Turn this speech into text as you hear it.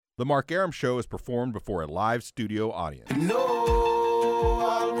The Mark Arum Show is performed before a live studio audience. No,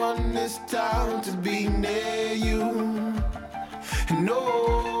 I want this town to be near you.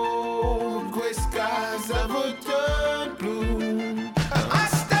 No gray skies ever turn blue. I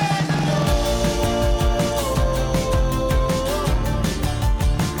stand alone.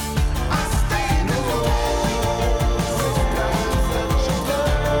 I stand alone.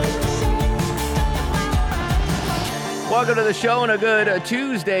 Welcome to the show and a good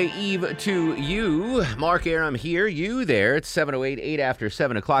Tuesday Eve to you. Mark Arum here, you there. It's 7:08, 8 after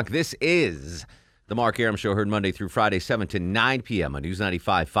 7 o'clock. This is the Mark Arum Show, heard Monday through Friday, 7 to 9 p.m. on News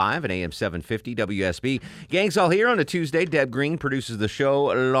 95.5 and AM 750 WSB. Gang's all here on a Tuesday. Deb Green produces the show.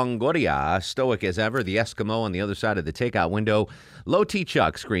 Longoria, stoic as ever. The Eskimo on the other side of the takeout window. Low T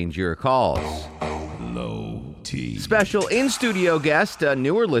Chuck screens your calls. Low T. Special in-studio guest.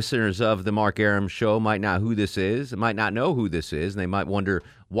 Newer listeners of the Mark Arum Show might not know who this is, and they might wonder,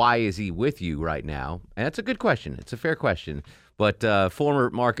 why is he with you right now? And that's a good question. It's a fair question. But former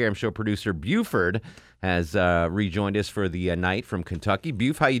Mark Arum Show producer Buford has rejoined us for the night from Kentucky.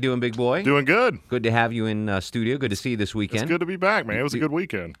 Buf, how you doing, big boy? Doing good. Good to have you in studio. Good to see you this weekend. It's good to be back, man. It was a good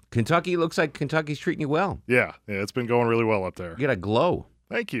weekend. Kentucky looks like Kentucky's treating you well. Yeah, it's been going really well up there. You got a glow.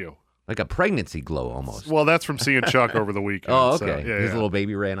 Thank you. Like a pregnancy glow almost. Well, that's from seeing Chuck over the weekend. Oh, okay. So, His little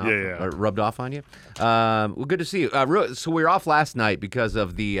baby ran off, Yeah. or rubbed off on you. Well, good to see you. So we were off last night because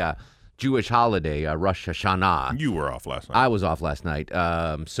of the Jewish holiday, Rosh Hashanah. You were off last night. I was off last night.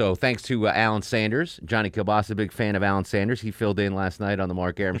 So thanks to Alan Sanders. Johnny Kilbasa, big fan of Alan Sanders. He filled in last night on the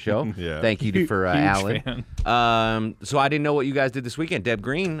Mark Arum Show. Yeah. Thank you for Alan. So I didn't know what you guys did this weekend. Deb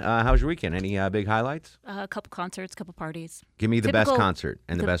Green, how was your weekend? Any big highlights? A couple concerts, couple parties. Give me the best Typical- concert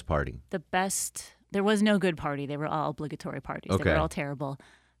and the best party. The best. There was no good party. They were all obligatory parties. Okay. They were all terrible.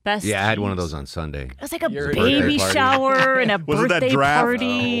 Best. Yeah, I had one of those on Sunday. It was like a birthday baby party. shower and a Was it that birthday draft?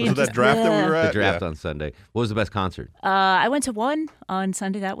 party. Was it that draft that we were The at? draft Yeah. on Sunday. What was the best concert? I went to one on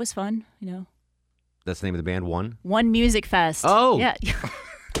Sunday. That was fun. That's the name of the band, One? One Music Fest. Oh. Yeah.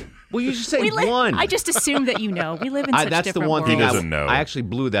 Well, you just say We li- One. I just assume that you know. We live in such That's the different one worlds. thing He doesn't know. I actually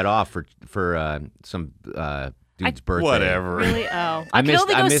blew that off for some dude's birthday. Whatever. Really? Oh. I could missed-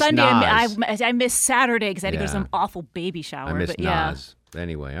 only I go missed Sunday. Nas. I missed Saturday because I had to go to Yeah. some awful baby shower. I missed but yeah. Nas.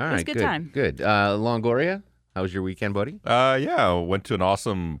 Anyway, all right, was a good time. Good. Longoria, how was your weekend, buddy? Yeah, went to an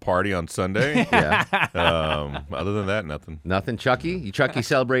awesome party on Sunday. Yeah. Other than that, nothing. Nothing, Chucky? Chucky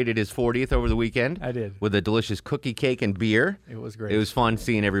celebrated his 40th over the weekend. I did. With a delicious cookie, cake, and beer. It was great. It was fun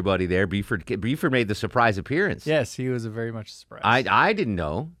seeing everybody there. Buford made the surprise appearance. Yes, he was a very much surprised. I didn't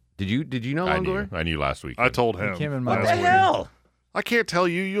know. Did you know, Longoria? I knew last week. I told He him. came in my What the last week. hell? I can't tell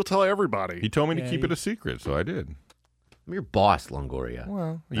you. You'll tell everybody. He told me to Yeah, keep he- it a secret, so I did. I'm your boss, Longoria.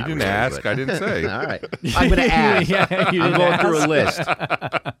 Well, you Not didn't really, ask. but- I didn't say. All right. I'm going to ask. Yeah, you I'm didn't going through a ask.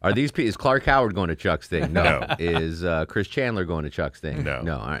 list. Is Clark Howard going to Chuck's thing? No. Is Chris Chandler going to Chuck's thing? No.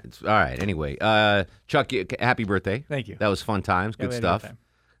 No. All right. All right. Anyway, Chuck, happy birthday. Thank you. That was fun times. Yeah, Good we had a good stuff.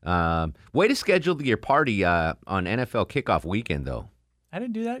 time. Way to schedule your party on NFL kickoff weekend, though. I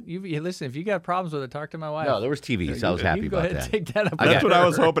didn't do that. You listen. If you got problems with it, talk to my wife. No, there was TV, so I was You happy go about ahead that. and take that up. I That's got- what I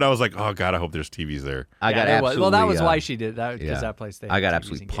was hoping. I was like, oh, God, I hope there's TVs there. I got there was. absolutely. Well, that was why she did that because yeah. that place. They I had got TVs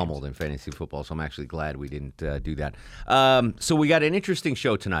absolutely and pummeled games. in fantasy football, so I'm actually glad we didn't do that. So we got an interesting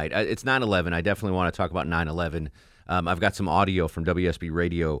show tonight. It's 9/11. I definitely want to talk about 9/11. I've got some audio from WSB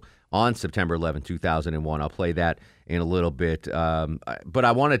Radio on September 11, 2001. I'll play that in a little bit. But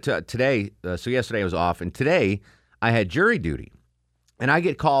I wanted to today. So yesterday I was off, and today I had jury duty. And I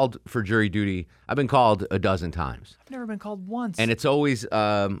get called for jury duty. I've been called a dozen times. I've never been called once. And it's always,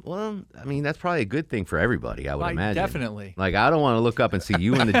 that's probably a good thing for everybody, I would Like, imagine. definitely. Like, I don't want to look up and see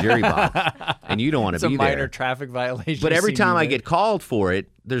you in the jury box, and you don't want it's to a be minor there. traffic violation. But to every see time me I there. get called for it,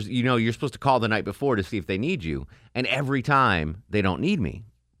 you're supposed to call the night before to see if they need you. And every time they don't need me.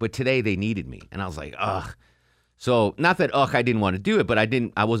 But today they needed me. And I was like, ugh. So, not that, I didn't want to do it, but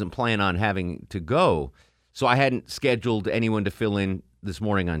I wasn't planning on having to go. So I hadn't scheduled anyone to fill in this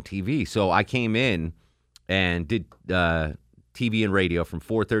morning on TV. So I came in and did TV and radio from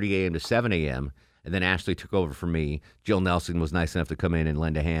 4:30 a.m. to 7 a.m., and then Ashley took over for me. Jill Nelson was nice enough to come in and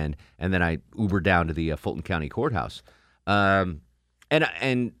lend a hand, and then I Ubered down to the Fulton County Courthouse. And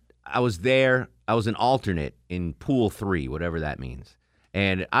I was there. I was an alternate in Pool 3, whatever that means.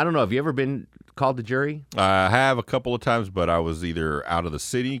 And I don't know, have you ever been called to jury? I have a couple of times, but I was either out of the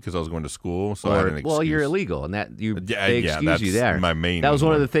city because I was going to school, so I had an excuse. Well, you're illegal, and that they excuse that's you there. my main That was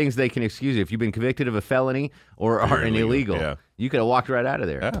one of one. the things they can excuse you if you've been convicted of a felony or are You're an illegal, illegal. yeah. You could have walked right out of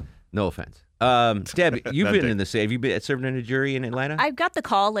there. Yeah. No offense. Deb, you've been in the same. Have you been serving in a jury in Atlanta? I've got the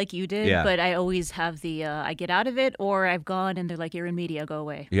call like you did, Yeah. but I always have the I get out of it, or I've gone and they're like, "You're in media, go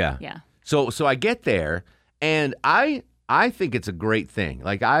away." Yeah. Yeah. So I get there, and I think it's a great thing.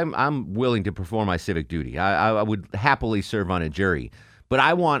 Like I'm willing to perform my civic duty. I would happily serve on a jury, but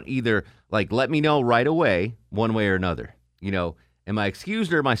I want either like let me know right away, one way or another. You know, am I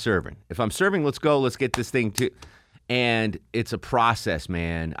excused or am I serving? If I'm serving, let's go. Let's get this thing to. And it's a process,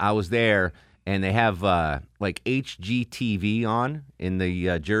 man. I was there, and they have like HGTV on in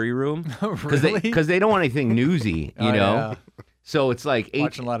the jury room Really? because they don't want anything newsy, you Oh, know. yeah. So it's like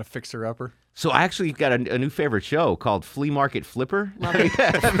Watching a lot of Fixer Upper. So I actually got a new favorite show called Flea Market Flipper. Love it.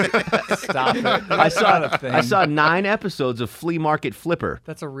 Stop it. I That's not a thing. saw 9 episodes of Flea Market Flipper.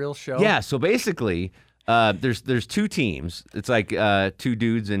 That's a real show. Yeah, so basically, there's 2 teams. It's like 2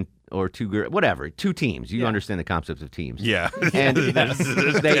 dudes or 2 girls, whatever. 2 teams. You Yeah. understand the concepts of teams. Yeah. And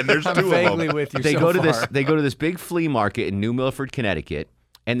there's I'm 2 of vaguely them. with you They so go to far. They go to this big flea market in New Milford, Connecticut,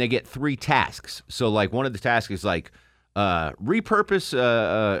 and they get 3 tasks. So like one of the tasks is like repurpose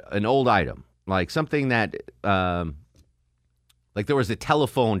an old item, like something that like there was a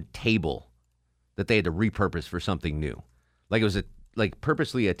telephone table that they had to repurpose for something new. Like it was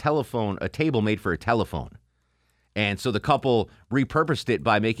purposely a table made for a telephone. And so the couple repurposed it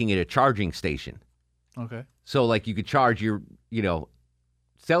by making it a charging station. Okay. So like you could charge your,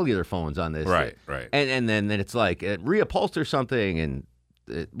 cellular phones on this. Right. And then it's like reupholster something and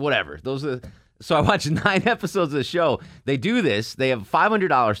whatever. So I watched 9 episodes of the show. They do this. They have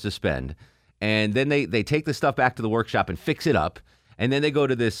 $500 to spend. And then they take the stuff back to the workshop and fix it up. And then they go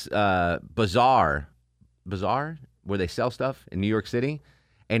to this bazaar where they sell stuff in New York City.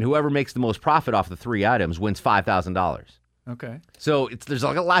 And whoever makes the most profit off the 3 items wins $5,000. Okay. So there's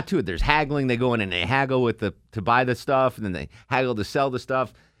like a lot to it. There's haggling. They go in and they haggle to buy the stuff, and then they haggle to sell the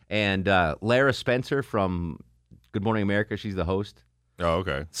stuff. And Lara Spencer from Good Morning America, she's the host. Oh,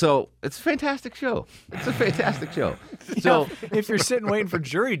 okay. So it's a fantastic show. So If you're sitting waiting for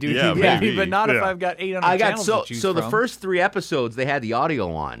jury duty, Yeah, maybe, maybe. but not if Yeah. I've got 800 I got channels to choose so the from. first 3 episodes they had the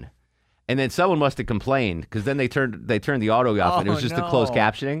audio on, and then someone must have complained because then they turned the audio off and it was Oh, just the closed no.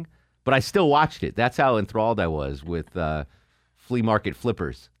 captioning. But I still watched it. That's how enthralled I was with Flea Market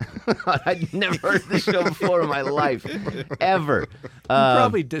Flippers. I'd never heard this show before in my life, ever.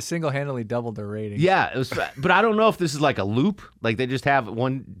 Probably single-handedly doubled their rating. Yeah, it was, but I don't know if this is like a loop. Like they just have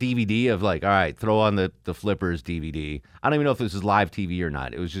one DVD of like, all right, throw on the Flippers DVD. I don't even know if this is live TV or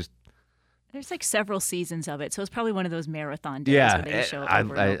not. It was just There's like several seasons of it, so it's probably one of those marathon days where they just show up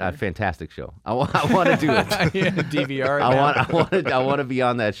over and over. a fantastic show. I want to do it. Yeah, DVR. it I now. want to be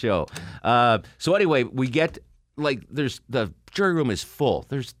on that show. So anyway, we get like the jury room is full.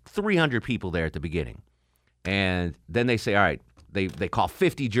 There's 300 people there at the beginning, and then they say, all right, they call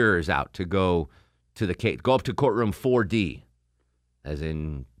 50 jurors out to go to the case, go up to courtroom 4D, as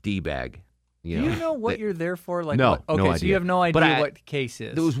in D bag. Do you know what you're there for? Like, No, what? Okay, no so idea. you have no idea But what the case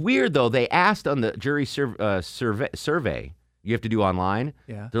is. It was weird though. They asked on the jury survey you have to do online.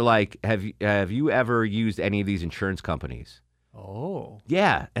 Yeah. They're like, have you ever used any of these insurance companies? Oh.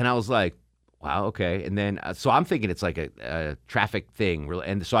 Yeah, and I was like, wow, okay. And then so I'm thinking it's like a traffic thing,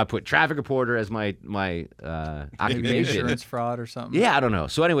 and so I put traffic reporter as my Maybe occupation. insurance fraud or something. Yeah, I don't know.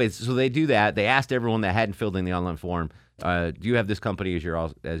 So anyways, so they do that. They asked everyone that hadn't filled in the online form, do you have this company as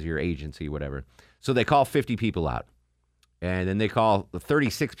your agency, whatever? So they call 50 people out. And then they call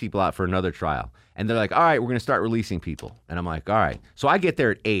 36 people out for another trial. And they're like, all right, we're going to start releasing people. And I'm like, all right. So I get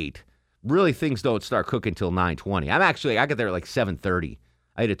there at 8. Really, things don't start cooking until 9:20. I get there at like 7:30.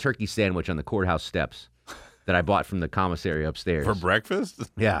 I had a turkey sandwich on the courthouse steps that I bought from the commissary upstairs. For breakfast?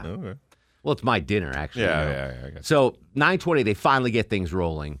 Yeah. Okay. Well, it's my dinner, actually. Yeah, you know. yeah, I got you. So 9:20, they finally get things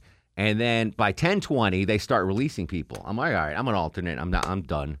rolling. And then by 10:20, they start releasing people. I'm like, all right, I'm an alternate. I'm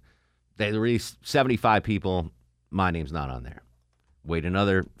done. They release 75 people. My name's not on there. Wait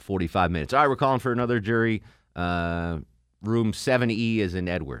another 45 minutes. All right, we're calling for another jury. Room 7E is in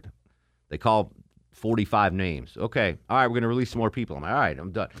Edward. They call 45 names. Okay. All right, we're going to release some more people. I'm like, all right,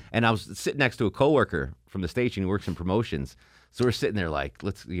 I'm done. And I was sitting next to a coworker from the station who works in promotions. So we're sitting there like,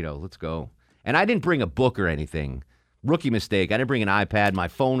 let's go. And I didn't bring a book or anything. Rookie mistake. I didn't bring an iPad. My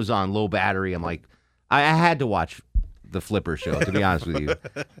phone was on low battery. I'm like, I had to watch the Flipper show, to be honest with you,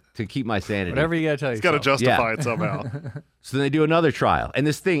 to keep my sanity. Whatever you got to tell It's got to yourself. justify it somehow. So they do another trial, and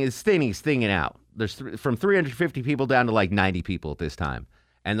this thing is stinging out. There's from 350 people down to like 90 people at this time,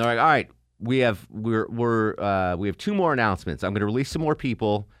 and they're like, "All right, we have 2 more announcements. I'm going to release some more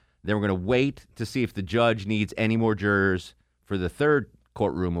people. Then we're going to wait to see if the judge needs any more jurors for the third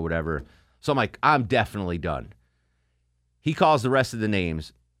courtroom or whatever." So I'm like, "I'm definitely done." He calls the rest of the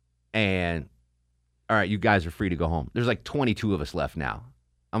names, and all right, you guys are free to go home. There's like 22 of us left now.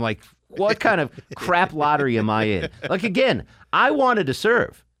 I'm like, what kind of crap lottery am I in? Like, again, I wanted to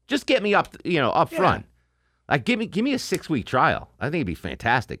serve. Just get me up, up front. Like, give me a 6-week trial. I think it'd be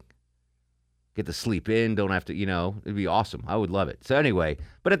fantastic. Get to sleep in, don't have to, it'd be awesome. I would love it. So anyway,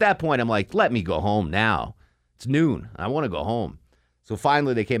 but at that point, I'm like, let me go home now. It's noon. I want to go home. So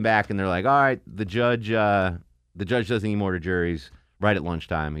finally, they came back and they're like, all right, the judge doesn't need more to juries. Right at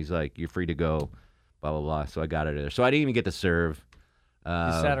lunchtime, he's like, you're free to go. Blah blah blah. So I got it there. So I didn't even get to serve. You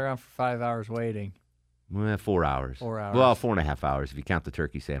sat around for 5 hours waiting. 4 hours. 4 hours. Well, 4.5 hours if you count the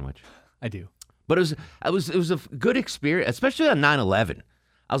turkey sandwich. I do. But it was a good experience, especially on 9/11.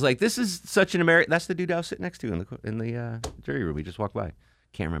 I was like, this is such an American. That's the dude I was sitting next to in the jury room. He just walked by.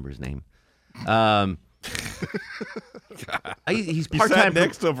 Can't remember his name. He's part-time. You sat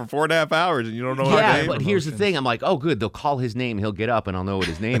next to him for 4.5 hours and you don't know his name? Yeah, but here's the thing. I'm like, oh, good. They'll call his name. He'll get up and I'll know what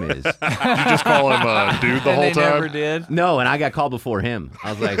his name is. Did you just call him dude the whole They time? never did. No, and I got called before him.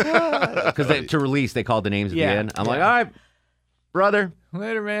 I was like, because to release, they called the names at the end. I'm like, all right, brother.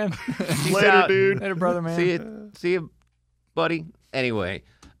 Later, man. Later, out. dude. Later, brother, man. See you, buddy. Anyway,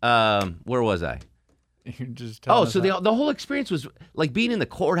 where was I? You just so the whole experience was like being in the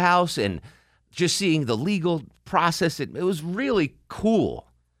courthouse and just seeing the legal process. It was really cool.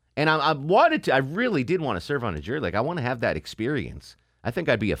 And I really did want to serve on a jury. Like, I want to have that experience. I think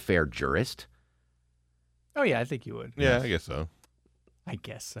I'd be a fair jurist. Oh, yeah, I think you would. Yeah, I guess so. I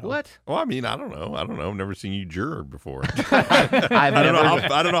guess so. What? Well, I mean, I don't know. I've never seen you juror before. I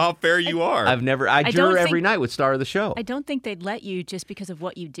don't know how fair you are. I juror every night with Star of the Show. I don't think they'd let you just because of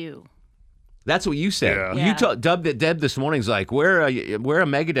what you do. That's what you said. Yeah. You told Deb this morning's like, wear a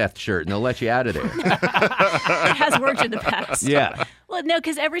Megadeth shirt and they'll let you out of there. It has worked in the past. Yeah. Well, no,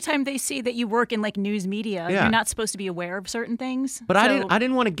 because every time they see that you work in like news media, Yeah. you're not supposed to be aware of certain things. But I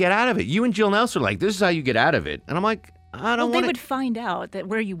didn't want to get out of it. You and Jill Nelson are like, this is how you get out of it. And I'm like, I don't want They would find out that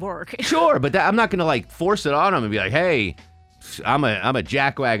where you work. Sure, but I'm not going to like force it on them and be like, hey, I'm a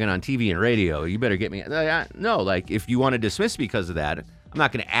jackwagon on TV and radio. You better get me. No, like if you want to dismiss because of that, I'm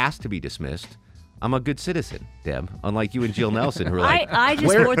not going to ask to be dismissed. I'm a good citizen, Deb. Unlike you and Jill Nelson, who are like, I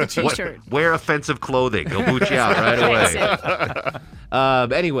just wore the T-shirt. Wear offensive clothing. They'll boot you out right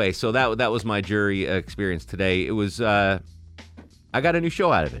away. Anyway, so that was my jury experience today. It was I got a new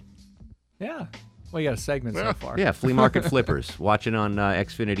show out of it. Yeah. Well, you got a segment so far. Yeah, Flea Market Flippers, watching on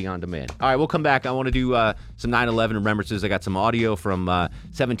Xfinity On Demand. All right, we'll come back. I want to do some 9/11 remembrances. I got some audio from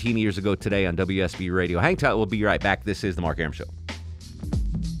 17 years ago today on WSB Radio. Hang tight. We'll be right back. This is The Mark Arum Show.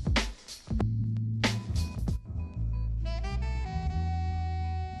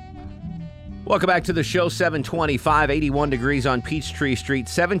 Welcome back to the show, 725, 81 degrees on Peachtree Street.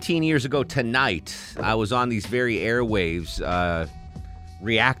 17 years ago tonight, I was on these very airwaves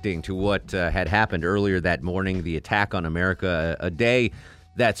reacting to what had happened earlier that morning, the attack on America, a day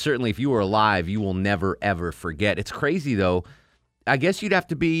that certainly if you were alive, you will never, ever forget. It's crazy, though. I guess you'd have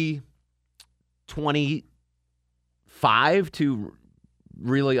to be 25 to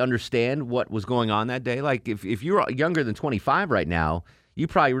really understand what was going on that day. Like, if you're younger than 25 right now, you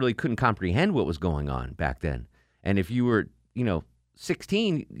probably really couldn't comprehend what was going on back then. And if you were,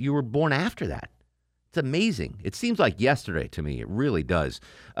 16, you were born after that. It's amazing. It seems like yesterday to me. It really does.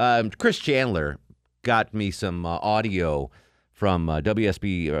 Chris Chandler got me some audio from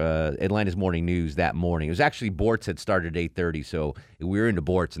WSB Atlanta's Morning News that morning. It was actually Bortz had started at 8:30, so we were into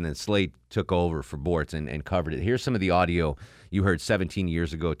Bortz, and then Slade took over for Bortz and covered it. Here's some of the audio you heard 17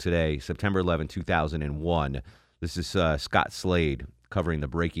 years ago today, September 11, 2001. This is Scott Slade covering the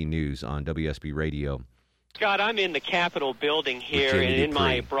breaking news on WSB Radio. Scott, I'm in the Capitol building here, and in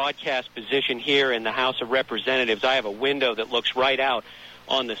my broadcast position here in the House of Representatives, I have a window that looks right out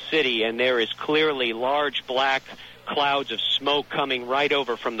on the city, and there is clearly large black clouds of smoke coming right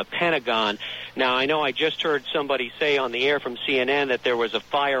over from the Pentagon. Now, I know I just heard somebody say on the air from CNN that there was a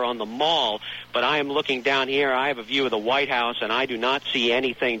fire on the mall, but I am looking down here. I have a view of the White House, and I do not see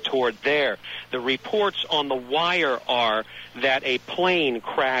anything toward there. The reports on the wire are that a plane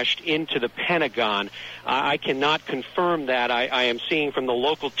crashed into the Pentagon. I cannot confirm that. I am seeing from the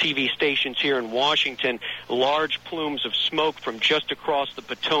local TV stations here in Washington large plumes of smoke from just across the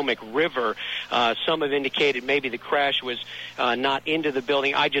Potomac River. Some have indicated maybe the crash was not into the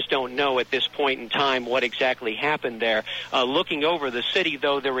building. I just don't know at this point in time what exactly happened there. Looking over the city,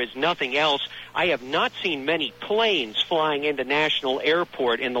 though, there is nothing else. I have not seen many planes flying into National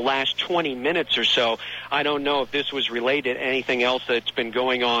Airport in the last 20 minutes or so. I don't know if this was related to anything else that's been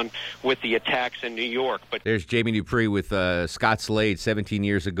going on with the attacks in New York. But there's Jamie Dupree with Scott Slade 17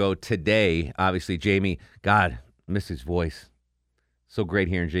 years ago today. Obviously, Jamie, God, miss his voice. So great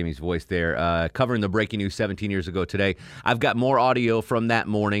hearing Jamie's voice there, covering the breaking news 17 years ago today. I've got more audio from that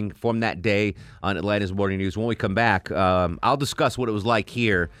morning, from that day on Atlanta's Morning News. When we come back, I'll discuss what it was like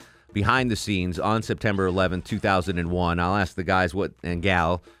here behind the scenes on September 11th, 2001. I'll ask the guys and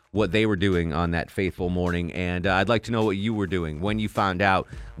gal what they were doing on that fateful morning, and I'd like to know what you were doing when you found out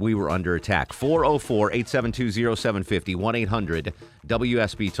we were under attack. 404-872-0750,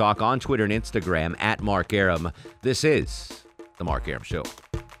 1-800-WSB Talk, on Twitter and Instagram, at Mark Arum. This is The Mark Arum Show.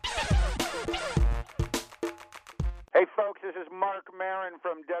 Hey, folks, this is Mark Maron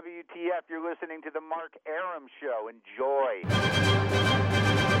from WTF. You're listening to The Mark Arum Show. Enjoy.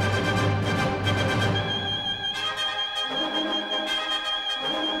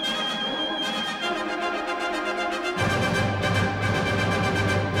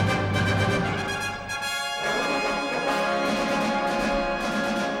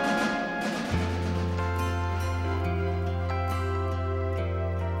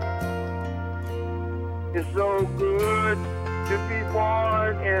 It's so good to be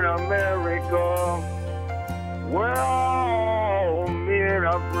born in America, where all men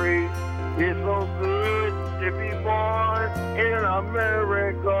are free. It's so good to be born in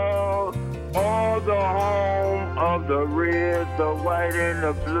America, all the home of the red, the white, and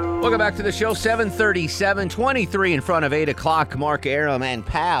the blue. Welcome back to the show. 7:30, 7:23 in front of 8 o'clock. Mark Arum and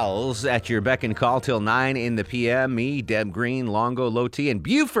pals at your beck and call till 9 in the p.m. Me, Deb Green, Longo, Low T, and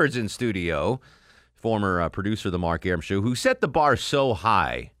Buford's in studio. Former producer of the Mark Arum Show, who set the bar so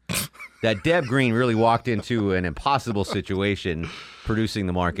high that Deb Green really walked into an impossible situation producing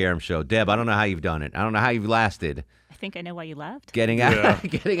the Mark Arum Show. Deb, I don't know how you've done it. I don't know how you've lasted. I think I know why you left. Getting out of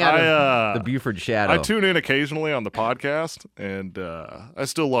the Buford shadow. I tune in occasionally on the podcast, and I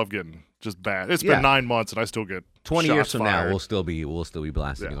still love getting just bad. It's been 9 months, and I still get 20 shots years from fired. now, we'll still be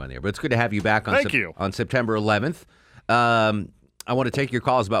blasting you on there. But it's good to have you back on. Thank you. On September 11th. I want to take your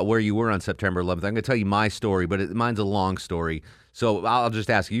calls about where you were on September 11th. I'm going to tell you my story, but mine's a long story. So I'll just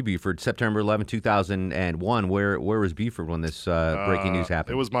ask you, Buford, September 11th, 2001, where was Buford when this breaking news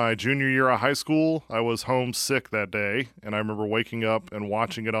happened? It was my junior year of high school. I was homesick that day, and I remember waking up and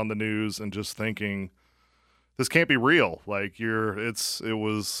watching it on the news and just thinking, this can't be real. Like, it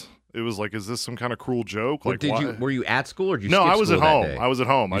was like, is this some kind of cruel joke? Well, Like, were you at school or did you No, skip I was school at home. that day? I was at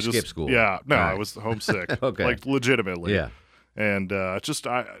home. You I just skipped school. Yeah, no, All right. I was homesick. Okay. Like, legitimately. Yeah. And just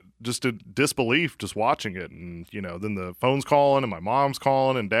did disbelief just watching it, and then the phone's calling, and my mom's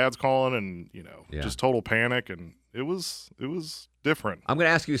calling, and dad's calling, and just total panic, and it was different. I'm going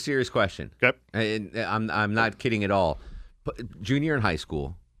to ask you a serious question. Okay. And I'm not kidding at all. Junior in high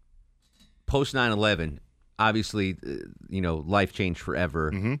school, post 9/11, obviously, life changed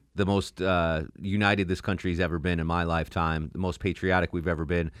forever. Mm-hmm. The most united this country's ever been in my lifetime. The most patriotic we've ever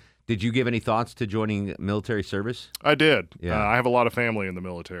been. Did you give any thoughts to joining military service? I did. Yeah. I have a lot of family in the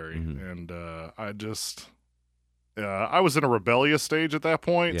military, and I was in a rebellious stage at that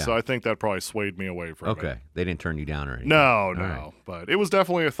point, so I think that probably swayed me away from it. Okay. They didn't turn you down or anything? No, right. But it was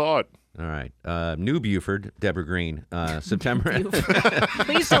definitely a thought. All right. New Buford, Deborah Green, September.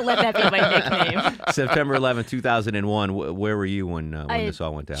 Please don't let that be my nickname. September 11th, 2001. Where were you when this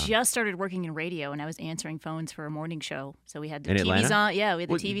all went down? I just stared working in radio, and I was answering phones for a morning show. So we had the in TVs Atlanta? on. Yeah, we had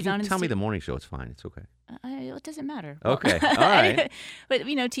the TVs on. Tell me the morning show. It's fine. It's okay. It doesn't matter. Okay. All right. But,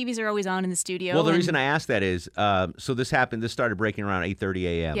 TVs are always on in the studio. Well, the reason I asked that is, so this happened. This started breaking around 8:30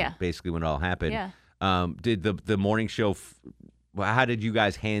 a.m. Yeah. Basically, when it all happened. Yeah. Did the morning show? How did you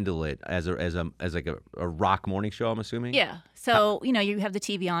guys handle it as a rock morning show? I'm assuming. Yeah. So you have the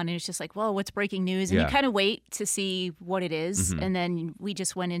TV on, and it's just like, well, what's breaking news? And you kind of wait to see what it is, and then we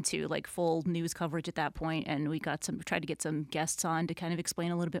just went into like full news coverage at that point, and we tried to get some guests on to kind of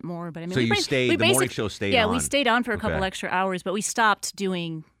explain a little bit more. But I mean, so the morning show stayed on. Yeah, we stayed on for a couple extra hours, but we stopped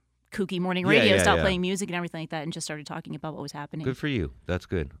doing kooky morning radio, stopped playing music and everything like that, and just started talking about what was happening. Good for you. That's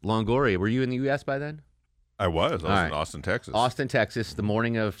good. Longoria, were you in the U.S. by then? I was in Austin, Texas. Austin, Texas, the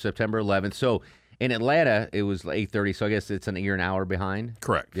morning of September 11th. So in Atlanta, it was 8:30. So I guess it's an hour behind.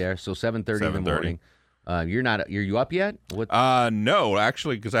 Correct. Yeah. So 7:30 in the morning. Are you up yet? What? No,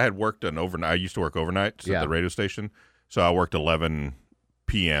 actually, because I had worked an overnight. I used to work overnight at the radio station, so I worked 11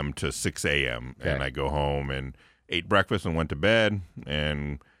 p.m. to 6 a.m. And I go home and ate breakfast and went to bed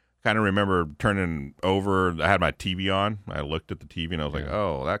and kind of remember turning over. I had my TV on. I looked at the TV and I was like,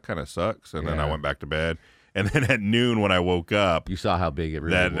 "Oh, that kind of sucks." And then I went back to bed. And then at noon when I woke up, you saw how big it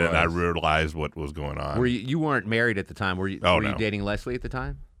really was. Then I realized what was going on. You weren't married at the time? Were you? Oh, were you dating Leslie at the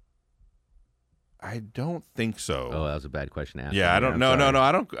time? I don't think so. Oh, that was a bad question to ask. Yeah, I don't. No.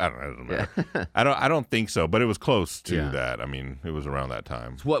 I don't know. Yeah. I don't think so. But it was close to that. I mean, it was around that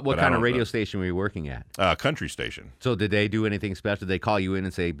time. So what kind of radio station were you working at? Country station. So did they do anything special? Did they call you in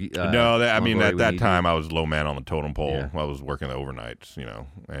and say? No. I mean, at that time, I was low man on the totem pole. Yeah. I was working the overnights,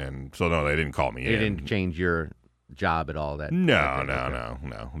 and so no, they didn't call me in. They didn't change your job at all.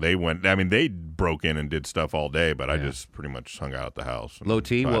 No. They went. I mean, they broke in and did stuff all day, but I just pretty much hung out at the house. Low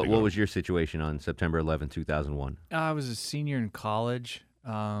T, what was your situation on September 11, 2001? I was a senior in college.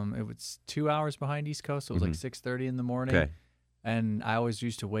 It was 2 hours behind East Coast, so it was like 6:30 in the morning. Okay. And I always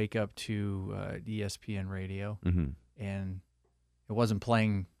used to wake up to ESPN radio, and it wasn't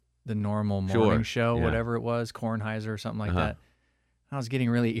playing the normal morning show, whatever it was, Kornheiser or something like that. I was getting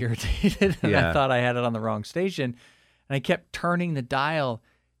really irritated, and I thought I had it on the wrong station. And I kept turning the dial,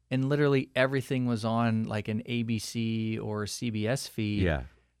 and literally everything was on like an ABC or a CBS feed. Yeah.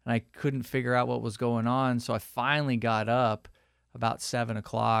 And I couldn't figure out what was going on, so I finally got up about 7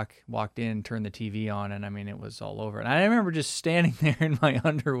 o'clock, walked in, turned the TV on, and I mean, it was all over. And I remember just standing there in my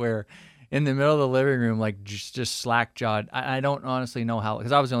underwear in the middle of the living room, like just slack-jawed. I don't honestly know how,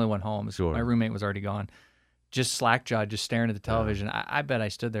 because I was the only one home. Sure. My roommate was already gone. Just slack-jawed, just staring at the television. I bet I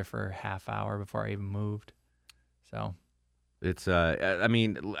stood there for a half hour before I even moved. So it's I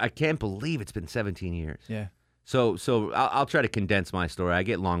mean, I can't believe it's been 17 years. Yeah. So I'll try to condense my story. I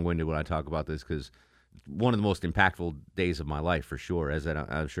get long-winded when I talk about this because one of the most impactful days of my life for sure, as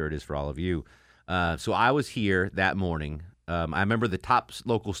I'm sure it is for all of you. So I was here that morning. I remember the top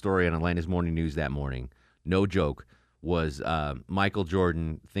local story on Atlanta's Morning News that morning, no joke, was Michael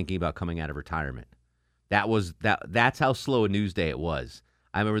Jordan thinking about coming out of retirement. That's how slow a news day it was.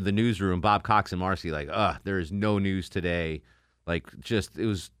 I remember the newsroom, Bob Cox and Marcy, like, there is no news today. Like, it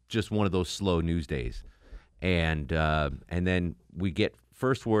was just one of those slow news days. And then we get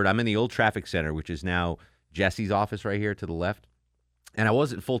first word. I'm in the old traffic center, which is now Jesse's office right here to the left. And I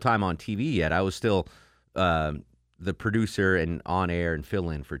wasn't full-time on TV yet. I was still the producer and on air and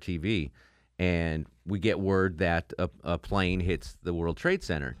fill-in for TV. And we get word that a plane hits the World Trade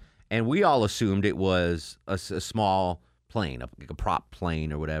Center. And we all assumed it was a small plane, like a prop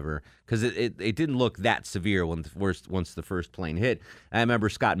plane or whatever, because it didn't look that severe once the first plane hit. I remember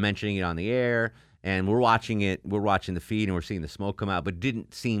Scott mentioning it on the air, and we're watching the feed, and we're seeing the smoke come out, but it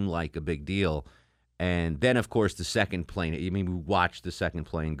didn't seem like a big deal. And then, of course, the second plane, we watched the second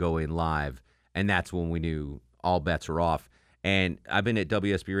plane go in live, and that's when we knew all bets were off. And I've been at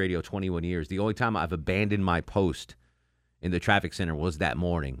WSB Radio 21 years. The only time I've abandoned my post in the traffic center was that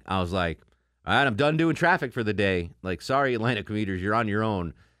morning. I was like, all right, I'm done doing traffic for the day. Like, sorry, Atlanta commuters, you're on your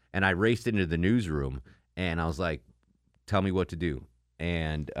own. And I raced into the newsroom, and I was like, tell me what to do.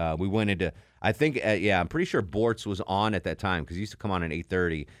 And we went into, I think, I'm pretty sure Bortz was on at that time because he used to come on at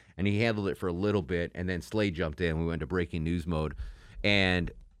 8:30, and he handled it for a little bit, and then Slade jumped in. We went to breaking news mode. And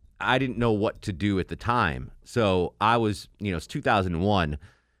I didn't know what to do at the time. So I was, it's 2001.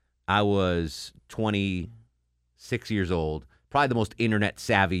 I was 26 years old, probably the most internet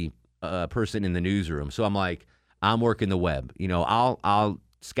savvy person in the newsroom. So I'm like, I'm working the web. I'll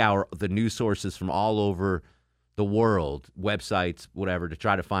scour the news sources from all over the world, websites, whatever, to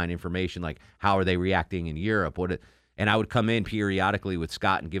try to find information like how are they reacting in Europe. And I would come in periodically with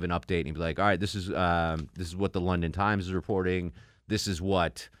Scott and give an update and be like, all right, this is what the London Times is reporting. This is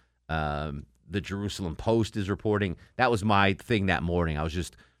what the Jerusalem Post is reporting. That was my thing that morning. I was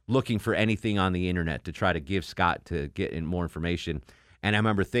just looking for anything on the internet to try to give Scott to get in more information. And I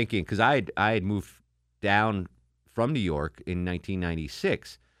remember thinking, because I had moved down from New York in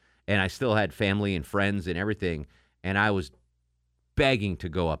 1996, and I still had family and friends and everything, and I was begging to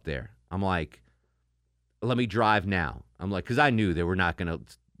go up there. I'm like, let me drive now. I'm like, because I knew they were not going to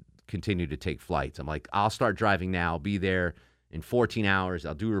continue to take flights. I'm like, I'll start driving now. I'll be there in 14 hours.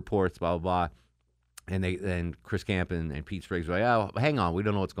 I'll do reports, blah, blah, blah. And then Chris Camp and Pete Spriggs were like, oh, hang on, we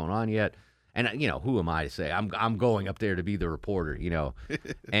don't know what's going on yet. And, who am I to say? I'm going up there to be the reporter,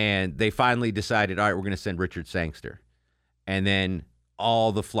 And they finally decided, all right, we're going to send Richard Sangster. And then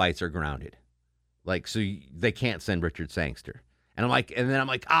all the flights are grounded. Like, so they can't send Richard Sangster. And I'm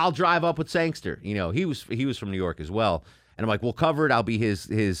like, I'll drive up with Sangster. He was from New York as well. And I'm like, we'll cover it. I'll be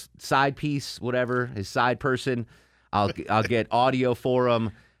his side piece, whatever, his side person. I'll get audio for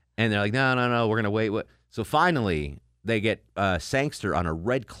him. And they're like, no, we're going to wait. So finally, they get Sangster on a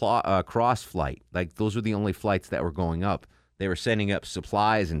Red Cross flight. Like, those were the only flights that were going up. They were sending up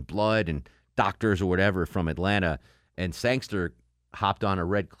supplies and blood and doctors or whatever from Atlanta. And Sangster hopped on a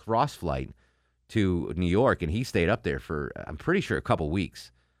Red Cross flight to New York, and he stayed up there for, I'm pretty sure, a couple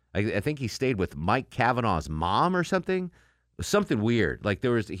weeks. I think he stayed with Mike Kavanaugh's mom or something. It was something weird. Like,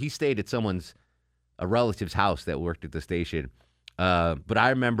 he stayed at someone's relative's house that worked at the station. But I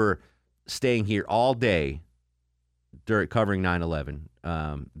remember staying here all day during covering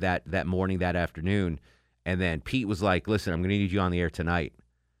 9/11 that morning, that afternoon. And then Pete was like, listen, I'm going to need you on the air tonight.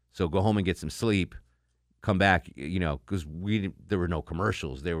 So go home and get some sleep. Come back, because there were no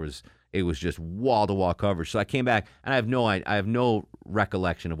commercials. It was just wall-to-wall coverage. So I came back, and I have no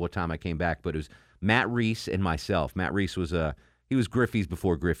recollection of what time I came back, but it was Matt Reese and myself. Matt Reese was he was Griffey's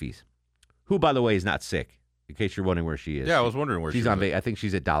before Griffey's, who, by the way, is not sick, in case you're wondering where she is. Yeah, I was wondering where she's on. I think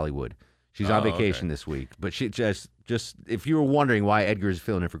she's at Dollywood. She's on vacation this week. But she just if you were wondering why Edgar is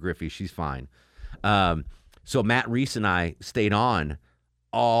filling in for Griffey, she's fine. So Matt Reese and I stayed on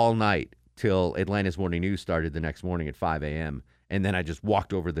all night till Atlanta's Morning News started the next morning at 5 a.m., and then I just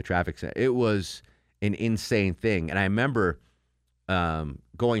walked over the traffic center. It was an insane thing. And I remember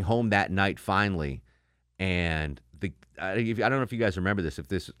going home that night finally, and I don't know if you guys remember this, if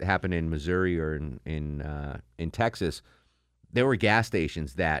this happened in Missouri or in Texas, there were gas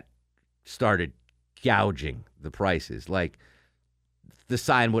stations that started gouging the prices. Like the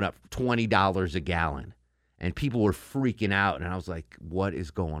sign went up $20 a gallon. And people were freaking out, and I was like, what is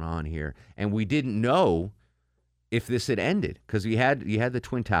going on here? And we didn't know if this had ended, because you had the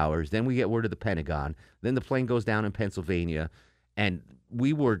Twin Towers, then we get word of the Pentagon, then the plane goes down in Pennsylvania, and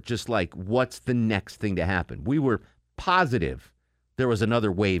we were just like, what's the next thing to happen? We were positive there was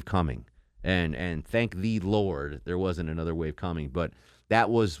another wave coming, and thank the Lord there wasn't another wave coming. But that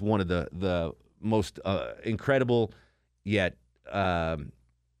was one of the most incredible yet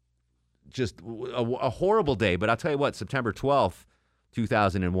just a horrible day. But I'll tell you what, September 12th,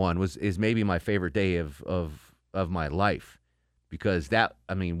 2001 is maybe my favorite day of my life, because there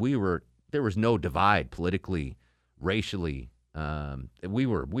was no divide politically, racially. We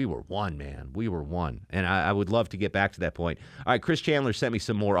were one, man. We were one. And I would love to get back to that point. All right, Chris Chandler sent me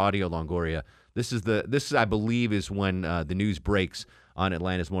some more audio, Longoria. This I believe is when the news breaks on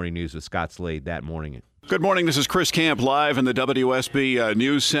Atlanta's Morning News with Scott Slade that morning. Good morning. This is Chris Camp live in the WSB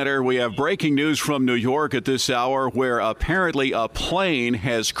News Center. We have breaking news from New York at this hour, where apparently a plane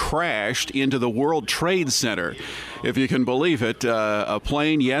has crashed into the World Trade Center. If you can believe it, a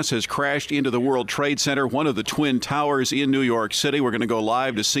plane, yes, has crashed into the World Trade Center, one of the Twin Towers in New York City. We're going to go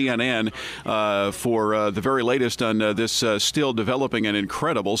live to CNN for the very latest on this still developing and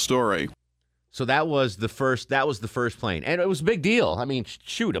incredible story. So that was the first plane, and it was a big deal. I mean,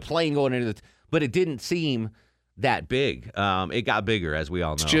 shoot, a plane going into the... But it didn't seem that big. It got bigger, as we all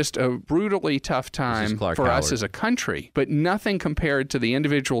know. It's just a brutally tough time for us as a country, but nothing compared to the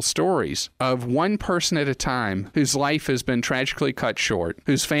individual stories of one person at a time whose life has been tragically cut short,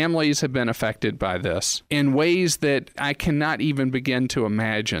 whose families have been affected by this in ways that I cannot even begin to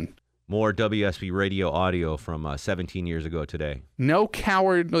imagine. More WSB radio audio from 17 years ago today. No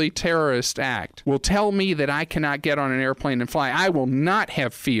cowardly terrorist act will tell me that I cannot get on an airplane and fly. I will not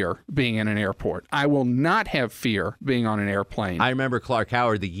have fear being in an airport. I will not have fear being on an airplane. I remember Clark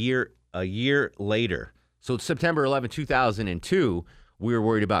Howard a year later. So September 11, 2002, we were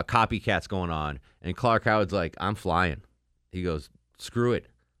worried about copycats going on. And Clark Howard's like, I'm flying. He goes, screw it.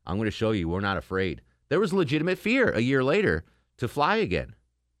 I'm going to show you we're not afraid. There was legitimate fear a year later to fly again.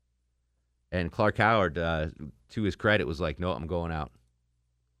 And Clark Howard, to his credit, was like, no, I'm going out.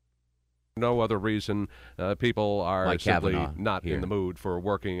 No other reason. People are Mike simply Kavanaugh not here. in the mood for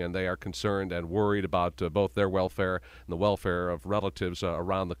working, and they are concerned and worried about both their welfare and the welfare of relatives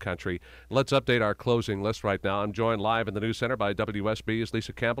around the country. Let's update our closing list right now. I'm joined live in the News Center by WSB's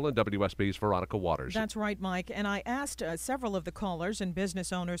Lisa Campbell and WSB's Veronica Waters. That's right, Mike. And I asked several of the callers and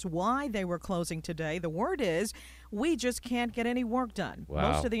business owners why they were closing today. The word is, we just can't get any work done.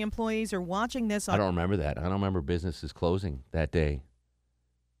 Wow. Most of the employees are watching this on... I don't remember that. I don't remember businesses closing that day.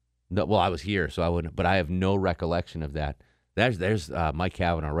 No, well, I was here, so I wouldn't, but I have no recollection of that. There's Mike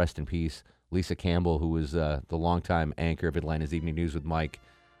Kavanaugh, rest in peace. Lisa Campbell, who was the longtime anchor of Atlanta's Evening News with Mike.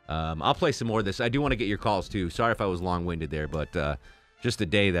 I'll play some more of this. I do want to get your calls, too. Sorry if I was long-winded there, but just a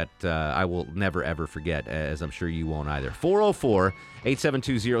day that I will never, ever forget, as I'm sure you won't either.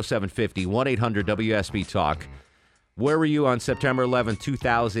 404-872-0750, 1-800-WSB-TALK. Where were you on September 11,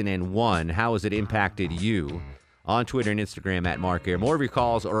 2001? How has it impacted you? On Twitter and Instagram at Mark Arum. More of your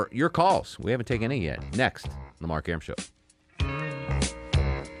calls, or your calls. We haven't taken any yet. Next, on The Mark Arum Show.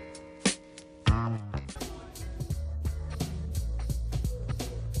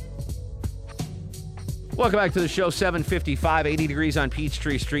 Welcome back to the show. 7:55, 80 degrees on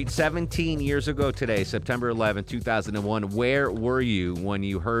Peachtree Street. 17 years ago today, September 11, 2001. Where were you when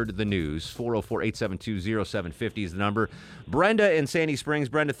you heard the news? 404-872-0750 is the number. Brenda in Sandy Springs.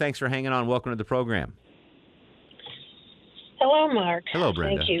 Brenda, thanks for hanging on. Welcome to the program. Hello, Mark. Hello,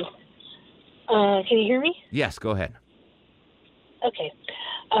 Brenda. Thank you. Can you hear me? Yes, go ahead. Okay.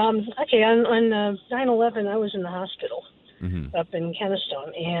 On 9/11, I was in the hospital up in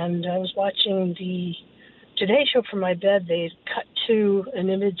Kennestone, and I was watching the Today Show from my bed. They cut to an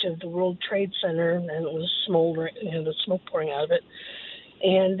image of the World Trade Center, and it was smoldering, the smoke pouring out of it.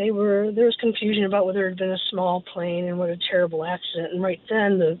 And there was confusion about whether it had been a small plane and what a terrible accident. And right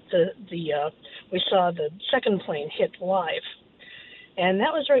then, we saw the second plane hit live. And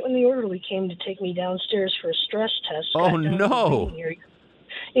that was right when the orderly came to take me downstairs for a stress test. Oh, no.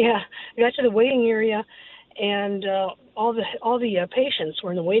 Yeah, I got to the waiting area, and all the patients were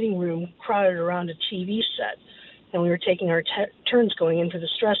in the waiting room crowded around a TV set. And we were taking our turns going in for the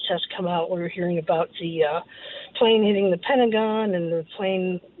stress test come out. We were hearing about the plane hitting the Pentagon and the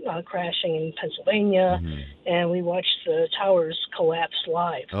plane crashing in Pennsylvania. And we watched the towers collapse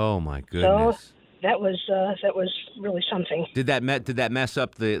live. Oh, my goodness. So that was really something. Did that mess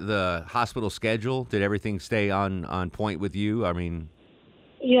up the hospital schedule? Did everything stay on point with you? I mean...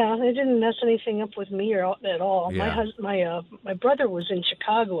 Yeah, it didn't mess anything up with me at all. Yeah. My brother was in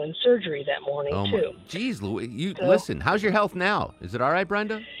Chicago in surgery that morning too. Geez, Louis, listen. How's your health now? Is it all right,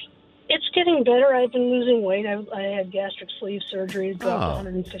 Brenda? It's getting better. I've been losing weight. I had gastric sleeve surgery, dropped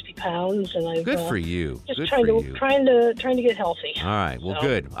 150 pounds, and I've good for you. Just good trying for to you. trying to get healthy. All right, well,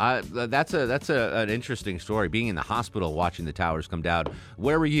 good. That's an interesting story. Being in the hospital, watching the towers come down.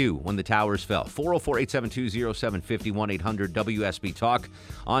 Where were you when the towers fell? 404-872-0750, 1-800-WSB Talk.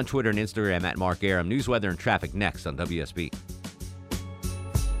 On Twitter and Instagram at Mark Arum. News, weather, and traffic next on WSB.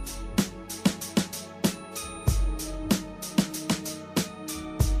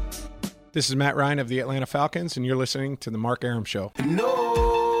 This is Matt Ryan of the Atlanta Falcons, and you're listening to The Mark Arum Show.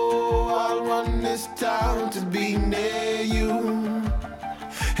 No, I'll run this town to be near you.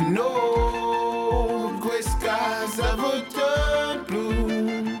 No gray skies ever turn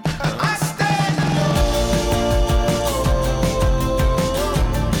blue. I stand alone.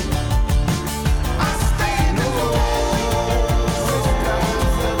 I stand alone.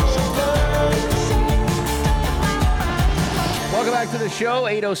 Welcome back to the show.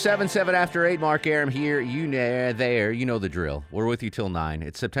 8:07 after 8. Mark Arum here. You there. You know the drill. We're with you till 9.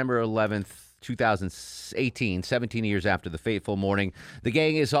 It's September 11th, 2018, 17 years after the fateful morning. The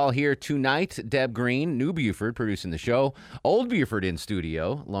gang is all here tonight. Deb Green, New Buford producing the show. Old Buford in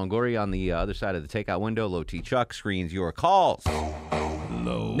studio. Longoria on the other side of the takeout window. Low T Chuck screens your calls.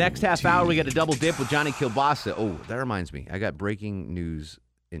 Next half hour, we got a double dip with Johnny Kilbasa. Oh, that reminds me. I got breaking news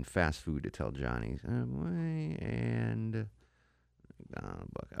in fast food to tell Johnny. And...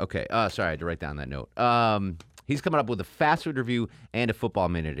 okay, sorry, I had to write down that note. He's coming up with a fast food review and a football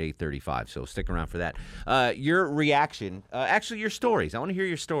minute at 8:35, so stick around for that. Your reaction, actually your stories. I want to hear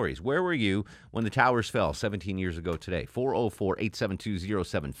your stories. Where were you when the towers fell 17 years ago today?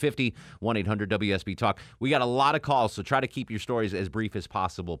 404-872-0750, 1-800-WSB Talk. We got a lot of calls, so try to keep your stories as brief as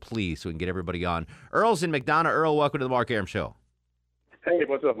possible, please, so we can get everybody on. Earl's in McDonough. Earl, welcome to the Mark Arum Show. Hey,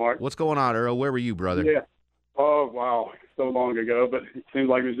 what's up, Mark? What's going on, Earl? Where were you, brother? Yeah. Oh, wow. So long ago, but it seems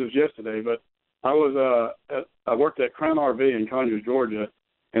like it was just yesterday. But I worked at Crown RV in Conyers, Georgia,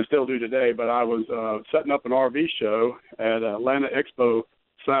 and still do today. But I was setting up an RV show at Atlanta Expo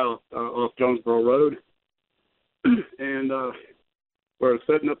South off Jonesboro Road, and we're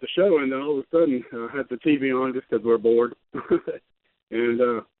setting up the show, and then all of a sudden I had the TV on just because we're bored,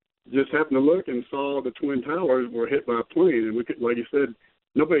 and just happened to look and saw the Twin Towers were hit by a plane, and we could, like you said,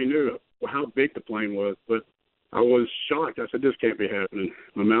 nobody knew how big the plane was, but I was shocked. I said, this can't be happening.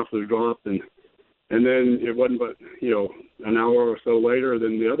 My mouth was dropped, and then it wasn't but, an hour or so later,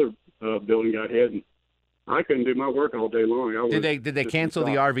 then the other building got hit, and I couldn't do my work all day long. Did they cancel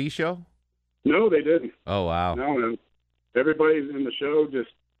the RV show? No, they didn't. Oh, wow. No, everybody's in the show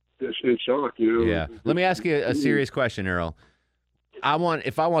just in shock, Yeah. Let me ask you a serious question, Earl.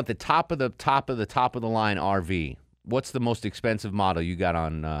 If I want the top of the line RV, what's the most expensive model you got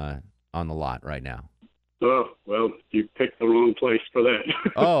on the lot right now? Oh, well, you picked the wrong place for that.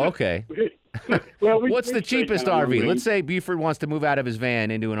 Oh, okay. What's the cheapest RV? Let's say Buford wants to move out of his van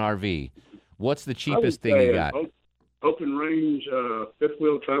into an RV. What's the cheapest thing you got? Open range fifth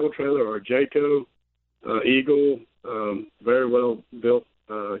wheel travel trailer or Jayco, Eagle, very well built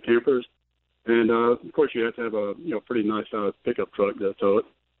campers, and of course you have to have a pretty nice pickup truck to tow it.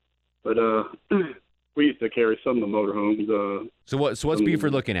 But we used to carry some of the motorhomes. So what's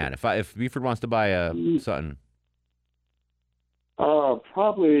Buford looking at? If Buford wants to buy something,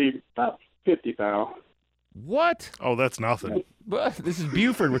 probably about $50,000. What? Oh, that's nothing. This is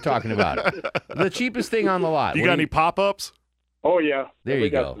Buford we're talking about. The cheapest thing on the lot. You got any pop-ups? Oh, yeah. There you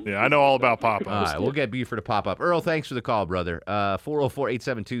go. Yeah, I know all about pop-ups. All right, we'll get Buford to pop up. Earl, thanks for the call, brother.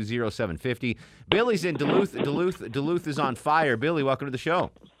 404-872-0750. Billy's in Duluth. Duluth is on fire. Billy, welcome to the show.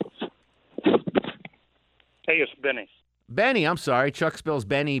 Hey, it's Benny. Benny, I'm sorry. Chuck spells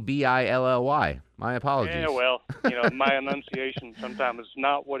Benny, B-I-L-L-Y. My apologies. Yeah, well, my enunciation sometimes is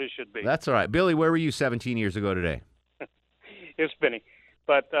not what it should be. That's all right. Billy, where were you 17 years ago today? It's Benny.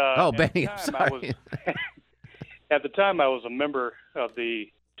 But Benny, I'm sorry. At the time, I was a member of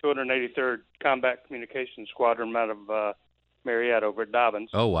the 283rd Combat Communications Squadron out of Marietta over at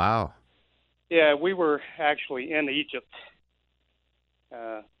Dobbins. Oh, wow. Yeah, we were actually in Egypt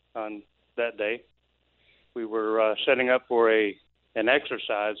on that day. We were setting up for an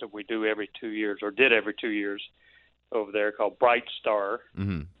exercise that we do every 2 years, or did every 2 years over there, called Bright Star.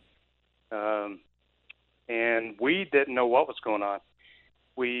 Mm-hmm. And we didn't know what was going on.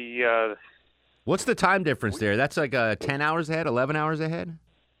 What's the time difference there? That's like 10 hours ahead, 11 hours ahead?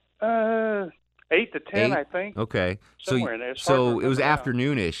 8 to 10, 8? I think. Okay. Somewhere in there. So it was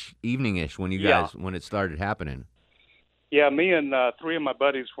afternoonish, eveningish when you guys when it started happening. Yeah, me and 3 of my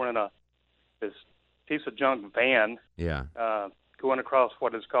buddies were in this piece of junk van. Yeah. Going across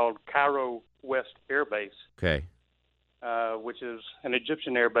what is called Cairo West Air Base. Okay. Which is an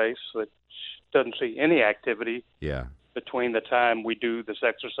Egyptian air base that doesn't see any activity. Yeah. Between the time we do this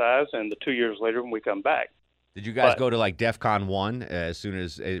exercise and the 2 years later when we come back. Did you guys go to like DEFCON 1 as soon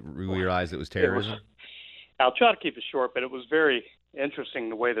as we realized it was terrorism? I'll try to keep it short, but it was very interesting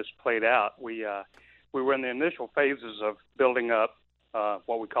the way this played out. We were in the initial phases of building up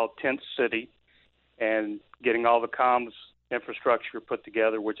what we call Tent City and getting all the comms infrastructure put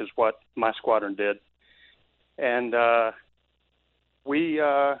together, which is what my squadron did. And we,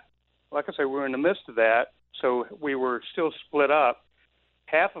 like I say, we were in the midst of that. So we were still split up.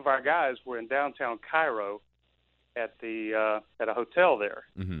 Half of our guys were in downtown Cairo at a hotel there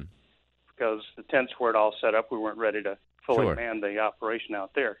because the tents weren't all set up. We weren't ready to fully man the operation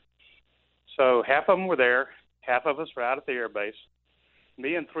out there. So half of them were there. Half of us were out at the air base.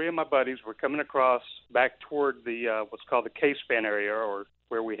 Me and 3 of my buddies were coming across back toward the what's called the K-span area, or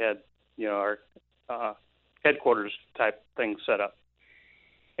where we had our headquarters type thing set up.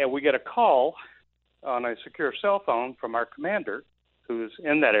 And we get a call on a secure cell phone from our commander, who's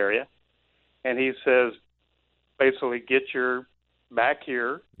in that area, and he says, basically, get your back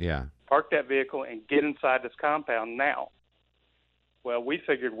here, park that vehicle, and get inside this compound now. Well, we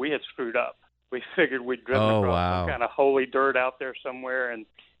figured we had screwed up. We figured we'd driven across some kind of holy dirt out there somewhere,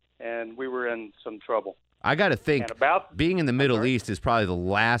 and we were in some trouble. I got to think, being in the Middle East is probably the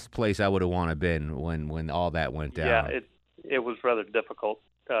last place I would have wanted to been when all that went down. Yeah, it was rather difficult.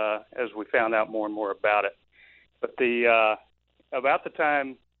 As we found out more and more about it. But about the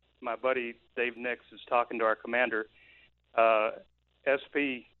time my buddy Dave Nix is talking to our commander,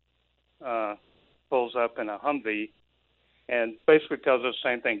 SP pulls up in a Humvee and basically tells us the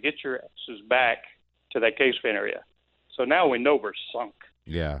same thing, get your asses back to that K-span area. So now we know we're sunk.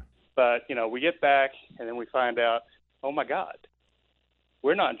 Yeah. But, we get back and then we find out, oh, my God,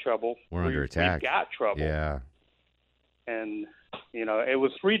 we're not in trouble. We're under attack. We got trouble. Yeah. And it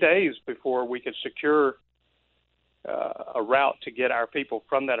was 3 days before we could secure a route to get our people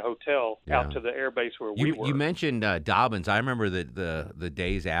from that hotel out to the air base where we were. You mentioned Dobbins. I remember the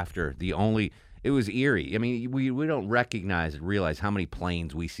days after. It was eerie. I mean, we don't realize how many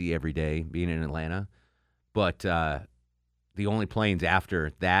planes we see every day being in Atlanta. But the only planes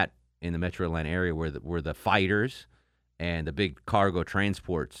after that in the Metro Atlanta area were the fighters and the big cargo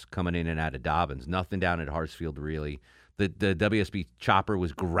transports coming in and out of Dobbins. Nothing down at Hartsfield, really. The WSB chopper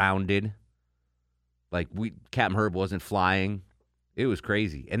was grounded. Like, Captain Herb wasn't flying. It was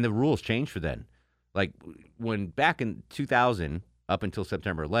crazy. And the rules changed for then. Like, when back in 2000, up until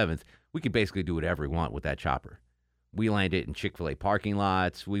September 11th, we could basically do whatever we want with that chopper. We landed in Chick-fil-A parking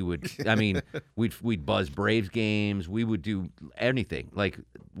lots. We would, we'd buzz Braves games. We would do anything. Like,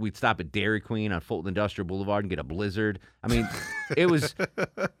 we'd stop at Dairy Queen on Fulton Industrial Boulevard and get a Blizzard. I mean, it was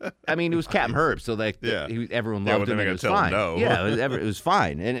Captain Herb, so everyone loved him and it was fine. No. Yeah, it was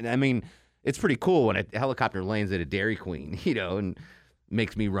fine. And it's pretty cool when a helicopter lands at a Dairy Queen, and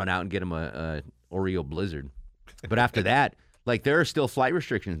makes me run out and get him a Oreo Blizzard. But after that, like, there are still flight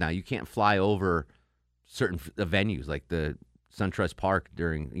restrictions now. You can't fly over certain venues like the SunTrust Park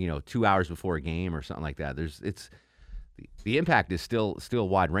during 2 hours before a game or something like that. The impact is still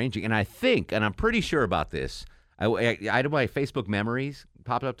wide ranging, and I think, and I'm pretty sure about this. I had my Facebook memories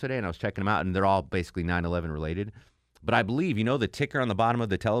popped up today, and I was checking them out, and they're all basically 9/11 related. But I believe the ticker on the bottom of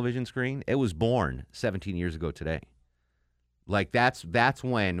the television screen. It was born 17 years ago today. Like that's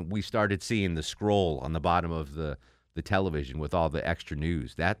when we started seeing the scroll on the bottom of the the television with all the extra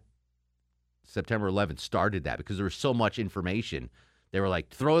news. That September 11th started that because there was so much information. They were like,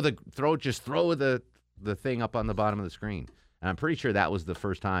 throw the thing up on the bottom of the screen. And I'm pretty sure that was the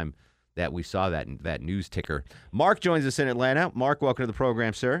first time that we saw that news ticker. Mark joins us in Atlanta. Mark, welcome to the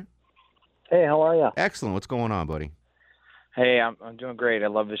program, sir. Hey, how are you? Excellent. What's going on, buddy? Hey, I'm doing great. I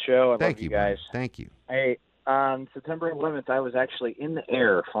love the show. I love you guys. Buddy. Thank you. Hey, on September 11th, I was actually in the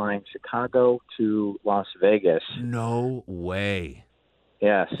air flying Chicago to Las Vegas. No way.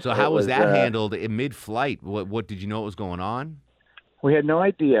 Yes. So how was that handled in mid-flight? What did you know what was going on? We had no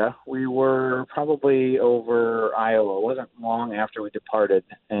idea. We were probably over Iowa. It wasn't long after we departed,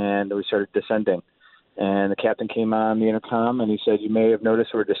 and we started descending. And the captain came on the intercom, and he said, "You may have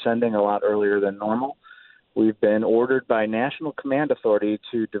noticed we're descending a lot earlier than normal. We've been ordered by National Command Authority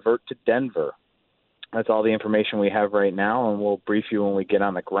to divert to Denver." That's all the information we have right now, and we'll brief you when we get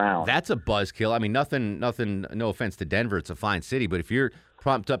on the ground. That's a buzzkill. I mean, nothing, no offense to Denver. It's a fine city. But if you're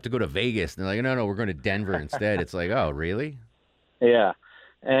pumped up to go to Vegas, and they're like, no, we're going to Denver instead. It's like, oh, really? Yeah.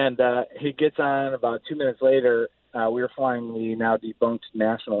 And he gets on about 2 minutes later. We were flying the now debunked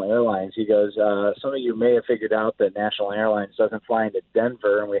National Airlines. He goes, some of you may have figured out that National Airlines doesn't fly into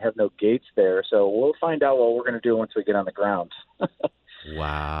Denver, and we have no gates there. So we'll find out what we're going to do once we get on the ground.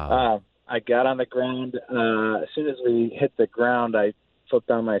 Wow. I got on the ground. As soon as we hit the ground, I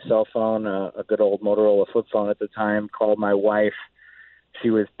flipped on my cell phone, a good old Motorola flip phone at the time, called my wife. She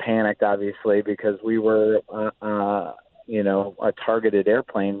was panicked, obviously, because we were, a targeted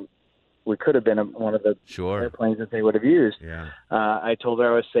airplane. We could have been one of the airplanes that they would have used. Yeah. I told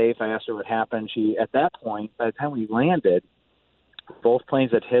her I was safe. I asked her what happened. At that point, by the time we landed, both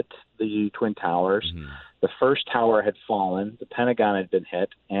planes had hit the Twin Towers. Mm-hmm. The first tower had fallen, the Pentagon had been hit,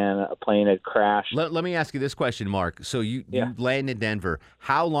 and a plane had crashed. Let me ask you this question, Mark. So you land in Denver.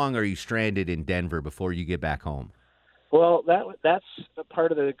 How long are you stranded in Denver before you get back home? Well, that's a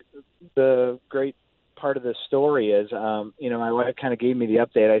part of the great part of the story is, my wife kind of gave me the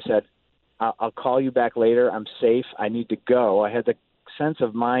update. I said, I'll call you back later. I'm safe. I need to go. I had the sense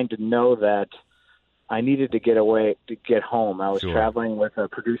of mind to know that I needed to get away, to get home. I was traveling with a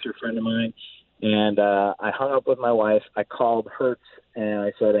producer friend of mine. And I hung up with my wife. I called Hertz, and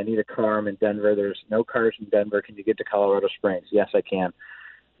I said, I need a car. I'm in Denver. There's no cars in Denver. Can you get to Colorado Springs? Yes, I can.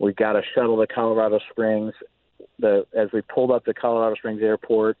 We got a shuttle to Colorado Springs. As we pulled up to Colorado Springs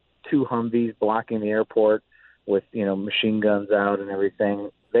Airport, 2 Humvees blocking the airport with, machine guns out and everything.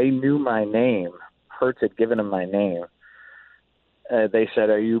 They knew my name. Hertz had given them my name. They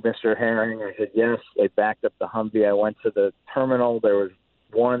said, "Are you Mr. Herring?" I said, "Yes." They backed up the Humvee. I went to the terminal. There was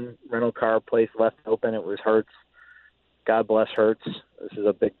one rental car place left open. It was Hertz. God bless Hertz. This is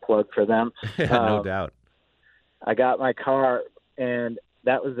a big plug for them. No doubt. I got my car, and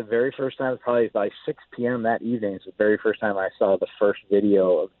that was the very first time, probably by 6 p.m. that evening. It's the very first time I saw the first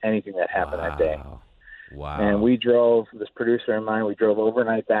video of anything that happened that day. Wow. And we drove, this producer and mine, we drove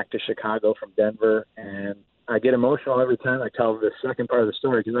overnight back to Chicago from Denver, and I get emotional every time I tell the second part of the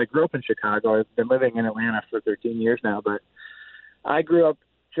story because I grew up in Chicago. I've been living in Atlanta for 13 years now, but I grew up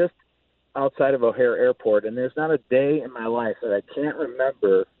just outside of O'Hare Airport, and there's not a day in my life that I can't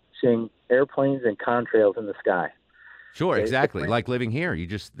remember seeing airplanes and contrails in the sky. Sure, exactly. Like living here.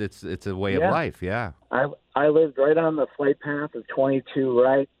 It's a way of life, yeah. I lived right on the flight path of 22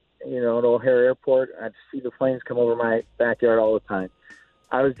 right, at O'Hare Airport. I'd see the planes come over my backyard all the time.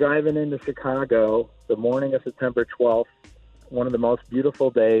 I was driving into Chicago the morning of September 12th, one of the most beautiful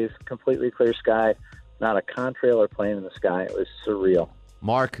days, completely clear sky, not a contrail or plane in the sky. It was surreal.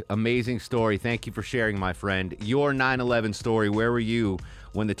 Mark, amazing story. Thank you for sharing, my friend. Your 9/11 story, where were you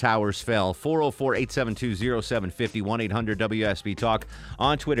when the towers fell? 404-872-0750, 1-800-WSB-TALK,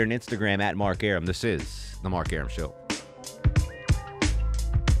 on Twitter and Instagram at Mark Arum. This is The Mark Arum Show.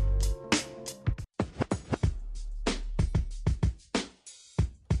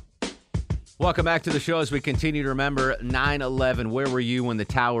 Welcome back to the show as we continue to remember 9/11. Where were you when the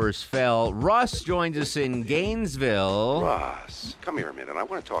towers fell? Russ joins us in Gainesville. Russ, come here a minute. I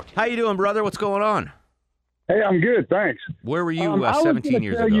want to talk to you. How you doing, brother? What's going on? Hey, I'm good, thanks. Where were you 17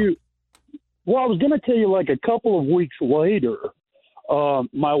 years ago? I was going to tell you, like a couple of weeks later,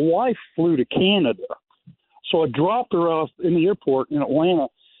 my wife flew to Canada. So I dropped her off in the airport in Atlanta.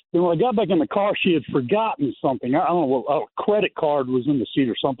 Then when I got back in the car, she had forgotten something. I don't know, a credit card was in the seat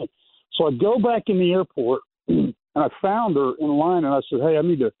or something. So I go back in the airport, and I found her in line, and I said, hey, I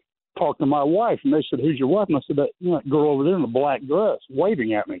need to talk to my wife. And they said, who's your wife? And I said, that girl over there in the black dress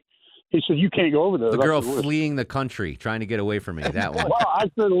waving at me. He said, you can't go over there. The girl fleeing the country, trying to get away from me, that one. Well, I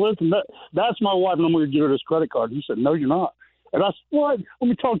said, listen, that's my wife, and I'm going to give her this credit card. He said, no, you're not. And I said, what? Let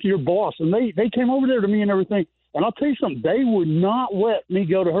me talk to your boss. And they came over there to me and everything. And I'll tell you something, they would not let me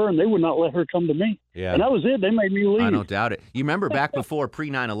go to her, and they would not let her come to me. Yeah. And that was it. They made me leave. I don't doubt it. You remember back before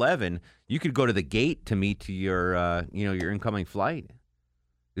pre-9/11, you could go to the gate to meet your, your incoming flight.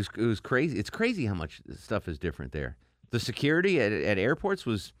 It was crazy. It's crazy how much stuff is different there. The security at airports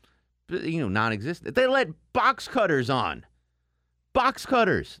was, non-existent. They let box cutters on. Box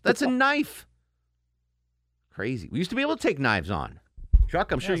cutters. That's a knife. Crazy. We used to be able to take knives on.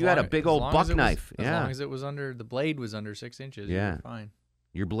 Chuck, I'm sure you had a big old buck knife. As long as it was the blade was under 6 inches, you were fine.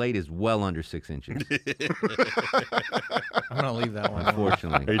 Your blade is well under 6 inches. I'm gonna leave that one.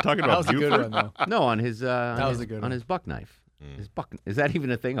 Unfortunately. Are you talking about that was a good one, though? No, on his on his buck knife. His buck. Is that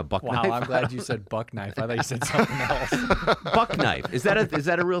even a thing? A buck knife? Wow, I'm glad you said buck knife. I thought you said something else. Buck knife. Is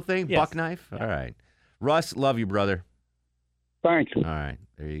that a real thing? Yes. Buck knife. All right. Russ, love you, brother. Thanks. All right,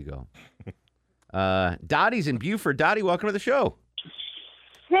 there you go. Dottie's in Buford. Dottie, welcome to the show.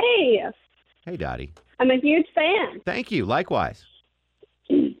 Hey. Hey, Dottie. I'm a huge fan. Thank you. Likewise.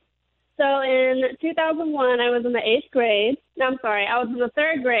 So in 2001, I was in the 8th grade. No, I'm sorry. I was in the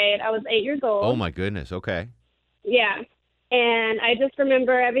 3rd grade. I was 8 years old. Oh, my goodness. Okay. Yeah. And I just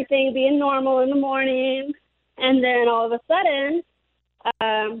remember everything being normal in the morning. And then all of a sudden,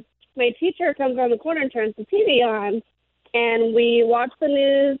 my teacher comes around the corner and turns the TV on. And we watch the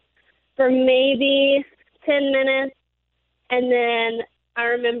news for maybe 10 minutes. And then I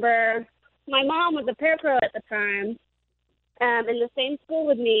remember my mom was a parapro at the time, in the same school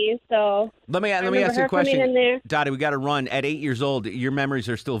with me. So let me ask you a question, Dottie. We got to run. At 8 years old, your memories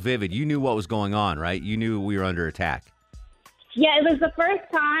are still vivid. You knew what was going on, right? You knew we were under attack. Yeah, it was the first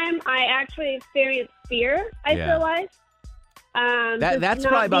time I actually experienced fear. I feel like that's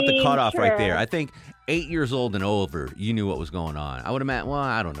probably about the cutoff right there. I think 8 years old and over, you knew what was going on. I would imagine. Well,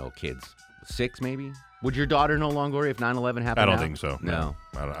 I don't know, kids, 6 maybe. Would your daughter know, Longoria, if 9/11 happened? I don't now? think so. No.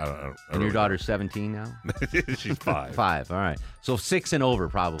 I don't And your daughter's 17 now? She's 5. 5, all right. So 6 and over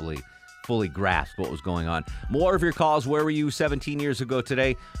probably fully grasped what was going on. More of your calls. Where were you 17 years ago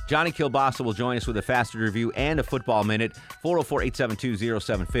today? Johnny Kilbasa will join us with a Fast Food Review and a Football Minute.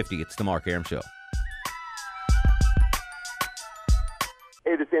 404-872-0750. It's The Mark Arum Show.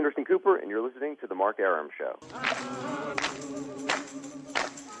 Hey, this is Anderson Cooper, and you're listening to The Mark Arum Show.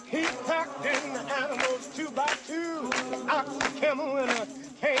 He packed in the animals 2 by 2, ox, a camel, and a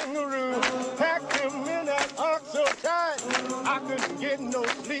kangaroo. Packed him in that ox so tight, I couldn't get no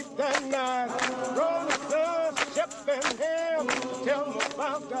sleep that night. Rolling Stone, Shep and Ham, tell them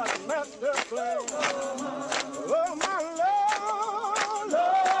about that master plan. Oh, my Lord,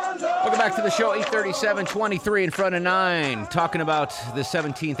 Lord, Lord. Welcome back to the show, 8:37:23 in front of 9, talking about the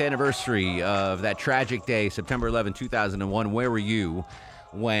 17th anniversary of that tragic day, September 11, 2001. Where were you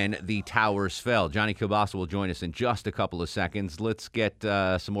when the towers fell? Johnny Kilbasa will join us in just a couple of seconds. Let's get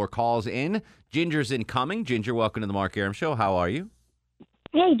some more calls in. Ginger's incoming. Ginger, welcome to the Mark Arum Show. How are you?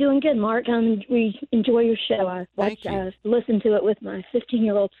 Hey, doing good, Mark. We enjoy your show. I listen to it with my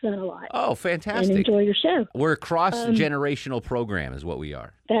 15-year-old son a lot. Oh, fantastic. And enjoy your show. We're a cross-generational program is what we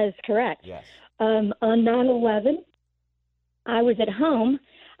are. That is correct. Yes. On 9/11, I was at home.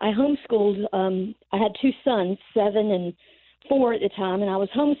 I homeschooled. I had 2 sons, 7 and 4 at the time, and I was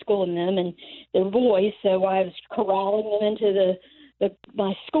homeschooling them, and they were boys, so I was corralling them into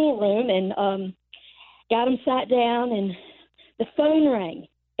my schoolroom and got them sat down, and the phone rang,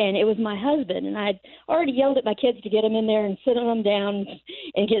 and it was my husband, and I'd already yelled at my kids to get them in there and sit them down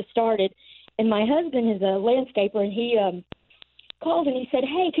and get started, and my husband is a landscaper, and he called and he said,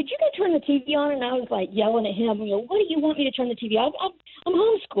 "Hey, could you go turn the TV on?" And I was like yelling at him, "What do you want me to turn the TV on? I'm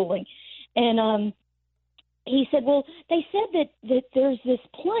homeschooling," and he said, "Well, they said that there's this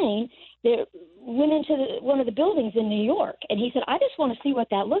plane that went into one of the buildings in New York." And he said, "I just want to see what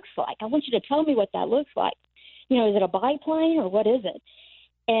that looks like. I want you to tell me what that looks like. Is it a biplane or what is it?"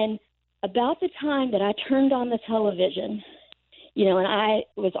 And about the time that I turned on the television, and I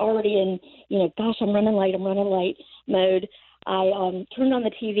was already in, gosh, I'm running late mode, I turned on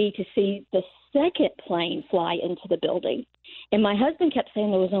the TV to see the second plane fly into the building. And my husband kept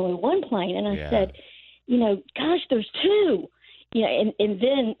saying there was only one plane. And I said, gosh, there's 2. And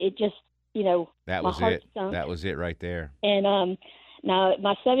then it just, that my was heart it. sunk. That was it right there. And now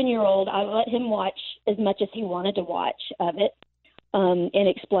my 7-year-old, I let him watch as much as he wanted to watch of it, and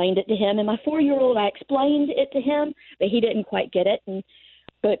explained it to him. And my 4-year-old, I explained it to him, but he didn't quite get it.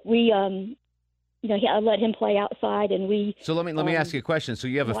 But we, I let him play outside, and we. So let me ask you a question. So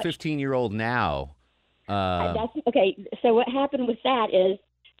you have a 15-year-old now. Okay. So what happened with that is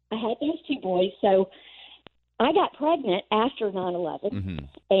I had those 2 boys. So I got pregnant after 9/11,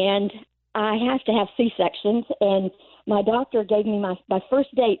 and I have to have C-sections, and my doctor gave me my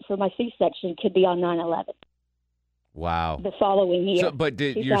first date for my C-section could be on 9/11. Wow. The following year. So, but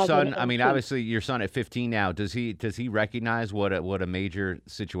did your son? I mean, obviously, your son at 15 now. Does he recognize what a major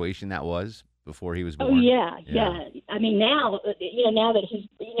situation that was before he was born? Oh yeah. I mean, now now that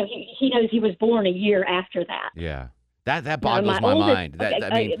he knows he was born a year after that. Yeah. That boggles my mind.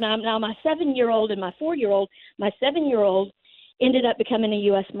 Now my 7-year-old and my 4-year-old. My 7-year-old ended up becoming a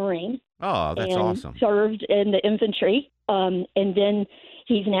U.S. Marine. Oh, that's awesome. Served in the infantry, and then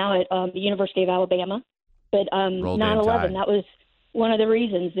he's now at the University of Alabama. But 9/11, that was one of the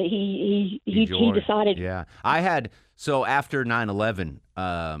reasons that he decided. Yeah, so after 9/11,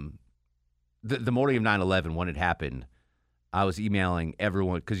 the morning of 9/11 when it happened, I was emailing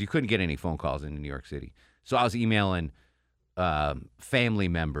everyone because you couldn't get any phone calls in New York City. So I was emailing family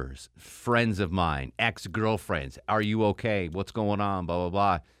members, friends of mine, ex-girlfriends. Are you okay? What's going on? Blah, blah,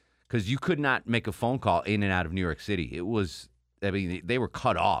 blah. Because you could not make a phone call in and out of New York City. It was, they were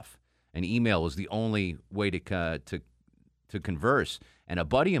cut off. And email was the only way to converse. And a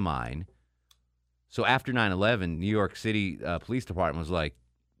buddy of mine, so after 9/11, New York City Police Department was like,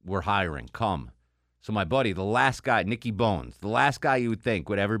 we're hiring, come. So my buddy, the last guy, Nicky Bones, the last guy you would think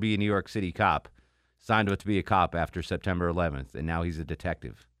would ever be a New York City cop, signed up to be a cop after September 11th, and now he's a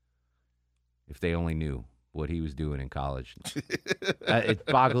detective. If they only knew what he was doing in college. It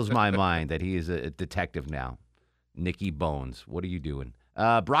boggles my mind that he is a detective now. Nicky Bones, what are you doing?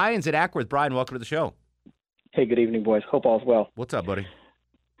 Brian's at Ackworth. Brian, welcome to the show. Hey, good evening, boys. Hope all's well. What's up, buddy?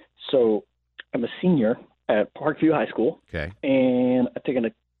 So I'm a senior at Parkview High School. Okay. And I'm taking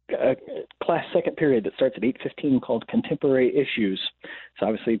a class second period that starts at 8:15 called Contemporary Issues. So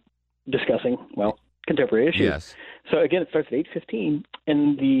obviously discussing, contemporary issues. Yes. So again, it starts at 8:15,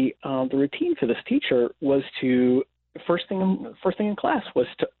 and the routine for this teacher was to first thing in class was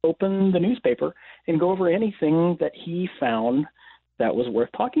to open the newspaper and go over anything that he found that was worth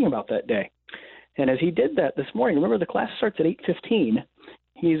talking about that day. And as he did that this morning, remember the class starts at 8:15.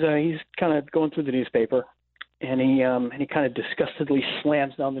 He's kind of going through the newspaper, and he kind of disgustedly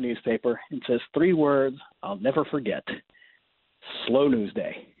slams down the newspaper and says 3 words I'll never forget. Slow news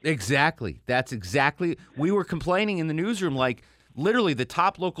day. Exactly. That's exactly. We were complaining in the newsroom, like literally the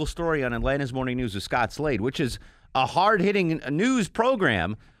top local story on Atlanta's Morning News with Scott Slade, which is a hard-hitting news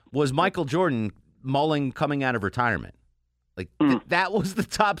program, was Michael Jordan mulling coming out of retirement. Like that was the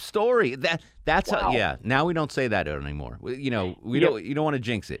top story. That's how. Yeah. Now we don't say that anymore. You don't want to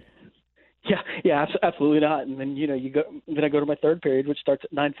jinx it. Yeah, absolutely not. And then Then I go to my third period, which starts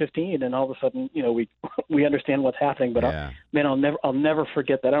at 9:15, and all of a sudden, we understand what's happening. But I'll never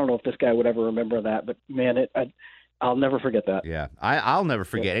forget that. I don't know if this guy would ever remember that, but man, I'll never forget that. Yeah, I'll never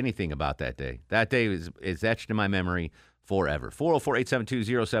forget anything about that day. That day is etched in my memory forever.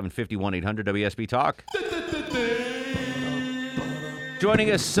 404-872-0750, 1-800-WSB Talk.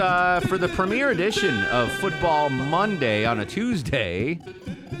 Joining us for the premiere edition of Football Monday on a Tuesday,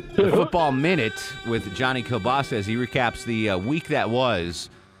 the Football Minute with Johnny Kilbasa as he recaps the week that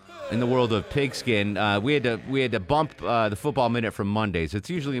was in the world of pigskin. We had to bump the Football Minute from Mondays. It's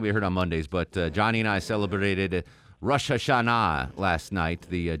usually going to be heard on Mondays, but Johnny and I celebrated Rosh Hashanah last night,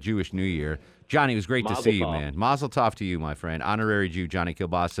 the Jewish New Year. Johnny, it was great to see you, man. Mazel tov to you, my friend. Honorary Jew, Johnny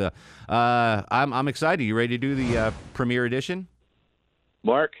Kilbasa. I'm excited. You ready to do the premiere edition?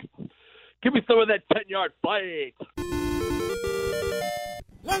 Mark, give me some of that 10-yard fight.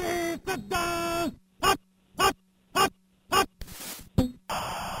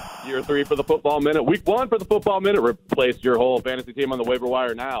 Year 3 for the Football Minute. Week 1 for the Football Minute. Replaced your whole fantasy team on the waiver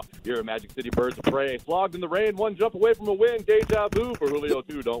wire now. You're a Magic City Birds of Prey. Slogged in the rain, 1 jump away from a win. Deja vu for Julio,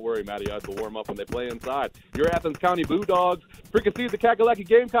 too. Don't worry, Matty Ice will warm up when they play inside. Your Athens County Bulldogs. Fricassee the Kakalaki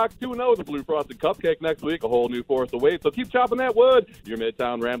Gamecocks 2-0. The Blue Frosted Cupcake next week. A whole new forest awaits, so keep chopping that wood. Your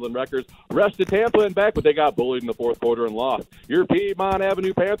Midtown Ramblin' Wreckers rushed to Tampa and back, but they got bullied in the fourth quarter and lost. Your Piedmont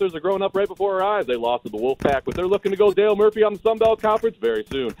Avenue Panthers are growing up right before our eyes. They lost to the Wolfpack, but they're looking to go Dale Murphy on the Sun Belt Conference very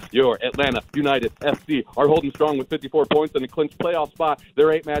soon. Your Atlanta United FC are holding strong with 54 points and a clinched playoff spot. Their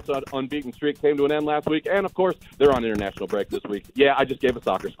 8-match unbeaten streak came to an end last week, and of course, they're on international break this week. Yeah, I just gave a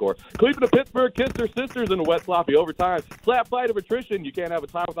soccer score. Cleveland and Pittsburgh kissed their sisters in a wet, sloppy overtime. Slap fight of attrition. You can't have a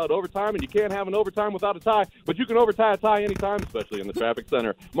tie without overtime, and you can't have an overtime without a tie, but you can overtie a tie anytime, especially in the traffic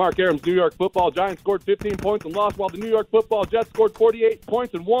center. Mark Arum's New York Football Giants scored 15 points and lost, while the New York Football Jets scored 48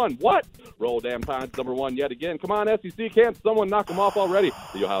 points and won. What? Roll damn Times #1 yet again. Come on, SEC, can't someone knock them off already?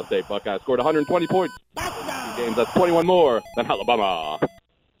 The Ohio State Buckeyes scored 120 points. Games, that's 21 more than Alabama.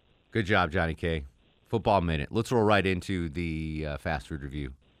 Good job, Johnny K. Football Minute. Let's roll right into the fast food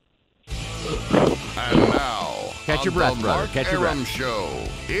review. And now, catch your breath, brother. Catch your breath. Show.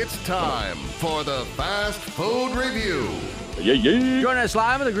 It's time for the Fast Food Review. Join us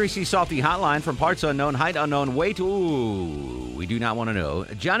live on the Greasy Salty Hotline from parts unknown, height unknown, weight. Ooh, we do not want to know.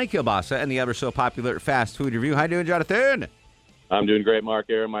 Johnny Kilbasa and the ever so popular Fast Food Review. How you doing, Jonathan? I'm doing great, Mark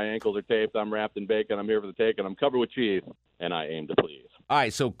Arum. My ankles are taped. I'm wrapped in bacon. I'm here for the take, and I'm covered with cheese, and I aim to please. All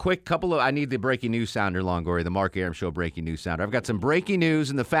right, so quick I need the breaking news sounder, Longoria, the Mark Arum Show breaking news sounder. I've got some breaking news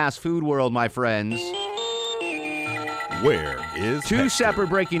in the fast food world, my friends. Where is Two separate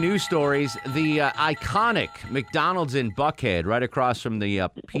breaking news stories. The iconic McDonald's in Buckhead, right across from the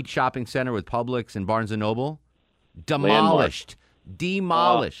Peach Shopping Center with Publix and Barnes & Noble, demolished.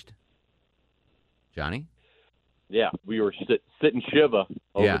 Johnny? Yeah, we were sitting Shiva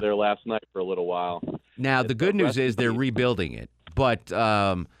over there last night for a little while. Now, the good news is they're rebuilding it. But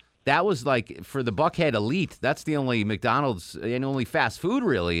that was like, for the Buckhead elite, that's the only McDonald's and only fast food,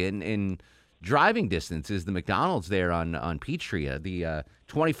 really, in driving distance is the McDonald's there on Peachtree. The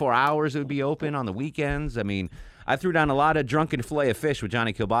 24 hours it would be open on the weekends. I mean, I threw down a lot of drunken fillet of fish with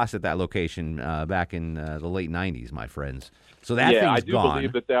Johnny Kilbasa at that location back in the late 90s, my friends. So that thing's I do gone.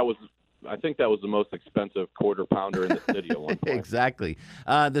 believe that was... I think that was the most expensive quarter pounder in the city at one point. Exactly.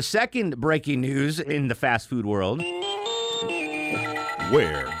 The second breaking news in the fast food world.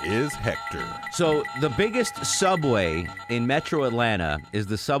 Where is Hector? So the biggest Subway in Metro Atlanta is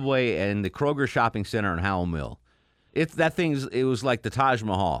the Subway in the Kroger Shopping Center on Howell Mill. It was like the Taj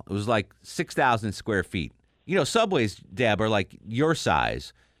Mahal. It was like 6,000 square feet. You know, Subways, Deb, are like your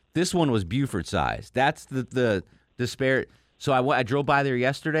size. This one was Buford size. That's the disparate. So I drove by there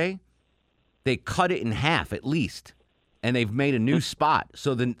yesterday. They cut it in half at least, and they've made a new spot.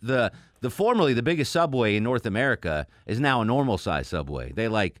 So the formerly the biggest Subway in North America is now a normal size Subway.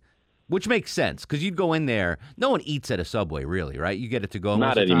 Which makes sense because you'd go in there. No one eats at a Subway, really, right? You get it to go.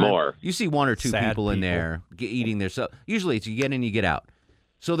 Not anymore. You see one or two people in there eating their. Usually it's you get in, you get out.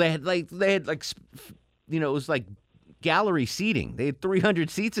 So they had it was like gallery seating. They had 300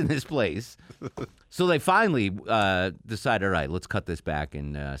 seats in this place. So they finally decided, all right, let's cut this back,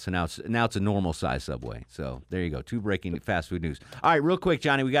 and so now it's a normal size Subway. So there you go, two breaking fast food news. All right, real quick,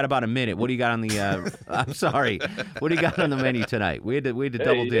 Johnny, we got about a minute. What do you got on the? I'm sorry, what do you got on the menu tonight? We had to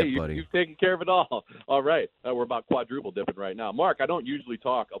double dip, buddy. You've taken care of it all. All right, we're about quadruple dipping right now. Mark, I don't usually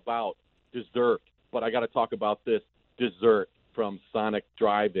talk about dessert, but I got to talk about this dessert from Sonic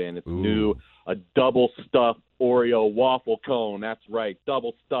Drive-In. It's new, a double stuffed Oreo waffle cone. That's right,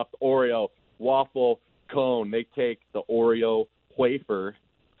 double stuffed Oreo waffle cone. They take the Oreo wafer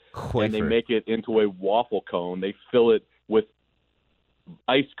and they make it into a waffle cone. They fill it with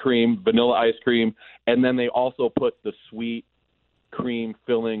ice cream, vanilla ice cream, and then they also put the sweet cream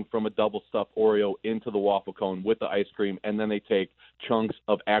filling from a double stuffed Oreo into the waffle cone with the ice cream, and then they take chunks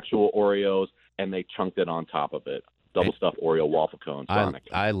of actual Oreos and they chunked it on top of it. Double stuffed Oreo waffle cone. Sonic.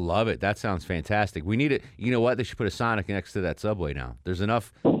 I love it. That sounds fantastic. We need it. You know what? They should put a Sonic next to that Subway now. There's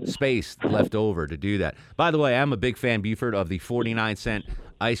enough space left over to do that. By the way, I'm a big fan, Buford, of the 49-cent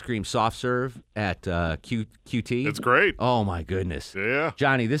ice cream soft serve at QT. It's great. Oh, my goodness. Yeah.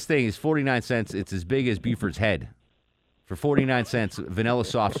 Johnny, this thing is 49 cents. It's as big as Buford's head. For 49 cents, vanilla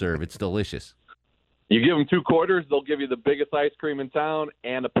soft serve. It's delicious. You give them 2 quarters, they'll give you the biggest ice cream in town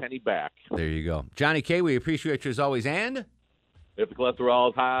and a penny back. There you go. Johnny K., we appreciate you as always. And if the cholesterol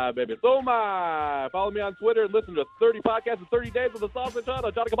is high, baby, so my. Follow me on Twitter and listen to 30 podcasts in 30 days with the sausage on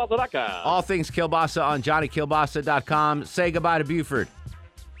JohnnyKilbasa.com. All things Kilbasa on JohnnyKilbasa.com. Say goodbye to Buford.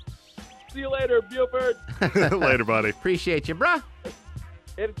 See you later, Buford. Later, buddy. Appreciate you, bruh.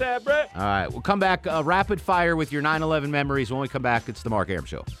 Anytime, Brett. All right, we'll come back rapid fire with your 9/11 memories. When we come back, it's the Mark Arum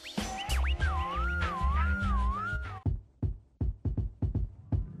Show.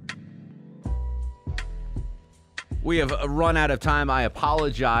 We have run out of time. I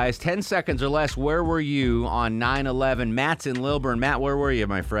apologize. 10 seconds or less. Where were you on 9/11? Matt's in Lilburn. Matt, where were you,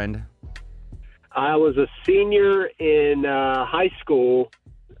 my friend? I was a senior in high school.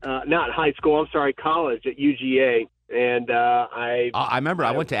 Not high school, I'm sorry, college at UGA. And I remember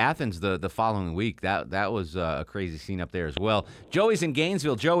I went to Athens the following week. That was a crazy scene up there as well. Joey's in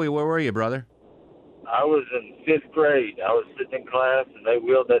Gainesville. Joey, where were you, brother? I was in 5th grade. I was sitting in class, and they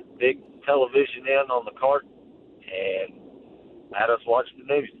wheeled that big television in on the cart and had us watch the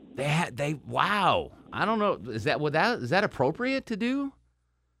news. Wow. I don't know. Is that appropriate to do?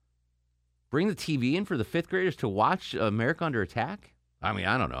 Bring the TV in for the 5th graders to watch America Under Attack? I mean,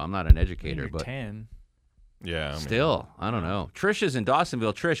 I don't know. I'm not an educator, but 10. Yeah. Still, I don't know. Trish is in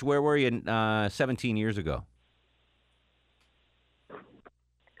Dawsonville. Trish, where were you 17 years ago?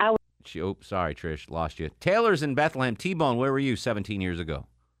 Sorry, Trish, lost you. Taylor's in Bethlehem. T-Bone, where were you 17 years ago?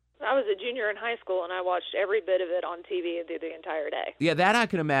 I was a junior junior in high school, and I watched every bit of it on TV through the entire day. Yeah, that I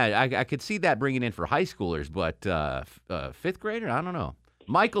can imagine. I could see that bringing in for high schoolers, but fifth grader, I don't know.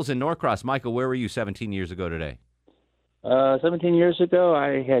 Michael's in Norcross. Michael, where were you 17 years ago today? 17 years ago,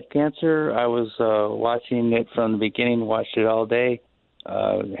 I had cancer. I was watching it from the beginning, watched it all day.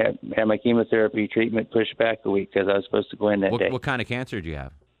 Had my chemotherapy treatment pushed back a week because I was supposed to go in that day. What kind of cancer did you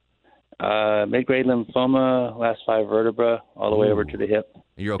have? Mid-grade lymphoma, last 5 vertebra, all the way over to the hip.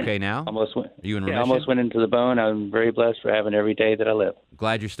 You're okay now? Almost went. Are you in remission? Almost went into the bone. I'm very blessed for having every day that I live.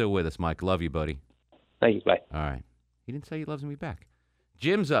 Glad you're still with us, Mike. Love you, buddy. Thank you. Bye. All right. He didn't say he loves me back.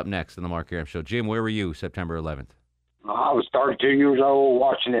 Jim's up next on the Mark Arum Show. Jim, where were you September 11th? I was 32 years old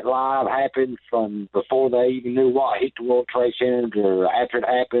watching it live happen from before they even knew what hit the World Trade Center to after it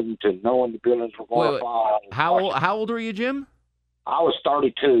happened to knowing the buildings were going to fly. How old were you, Jim? I was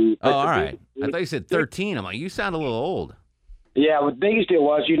 32. Oh, all right. I thought you said 13. I'm like, you sound a little old. Yeah, the biggest deal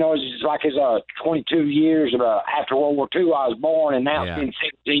was, it's like his 22 years after World War II I was born, and now it's been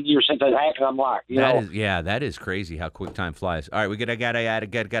 17 years since that happened. I'm like, that is crazy how quick time flies. All right, we gotta get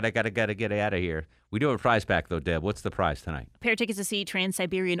out of here. We do have a prize pack though, Deb. What's the prize tonight? A pair of tickets to see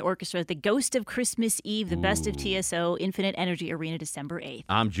Trans-Siberian Orchestra, The Ghost of Christmas Eve, the best of TSO, Infinite Energy Arena, December 8th.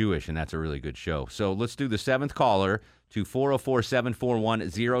 I'm Jewish, and that's a really good show. So let's do the 7th caller to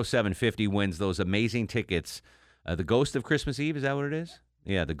 404-741-0750 wins those amazing tickets. The Ghost of Christmas Eve, is that what it is?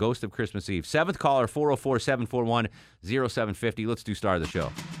 Yeah, The Ghost of Christmas Eve. 7th caller, 404-741-0750. Let's do star of the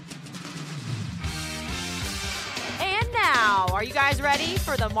show. And now, are you guys ready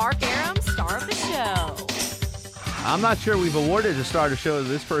for the Mark Arum Star of the Show? I'm not sure we've awarded a star of the show to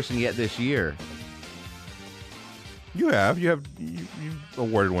this person yet this year. You have. You've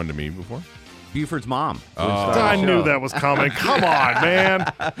awarded one to me before. Buford's mom. I knew that was coming. Come on,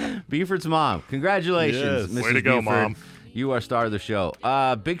 man. Buford's mom. Congratulations, Mrs. Way to go, Buford. Mom. You are star of the show.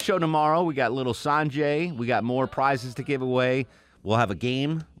 Big show tomorrow. We got little Sanjay. We got more prizes to give away. We'll have a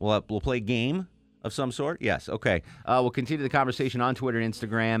game. We'll play a game of some sort. Yes. Okay. We'll continue the conversation on Twitter and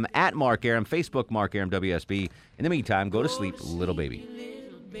Instagram at Mark Arum, Facebook Mark Arum WSB. In the meantime, go to sleep, little baby.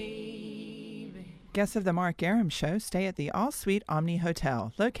 Guests of the Mark Arum Show stay at the All-Suite Omni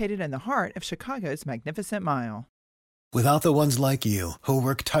Hotel, located in the heart of Chicago's Magnificent Mile. Without the ones like you, who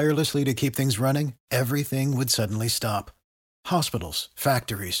work tirelessly to keep things running, everything would suddenly stop. Hospitals,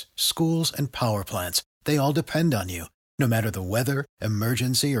 factories, schools, and power plants, they all depend on you. No matter the weather,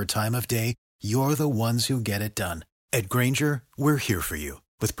 emergency, or time of day, you're the ones who get it done. At Grainger, we're here for you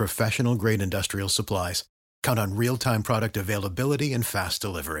with professional-grade industrial supplies. Count on real-time product availability and fast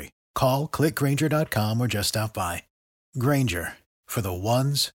delivery. Call, click Grainger.com, or just stop by. Grainger, for the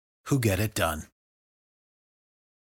ones who get it done.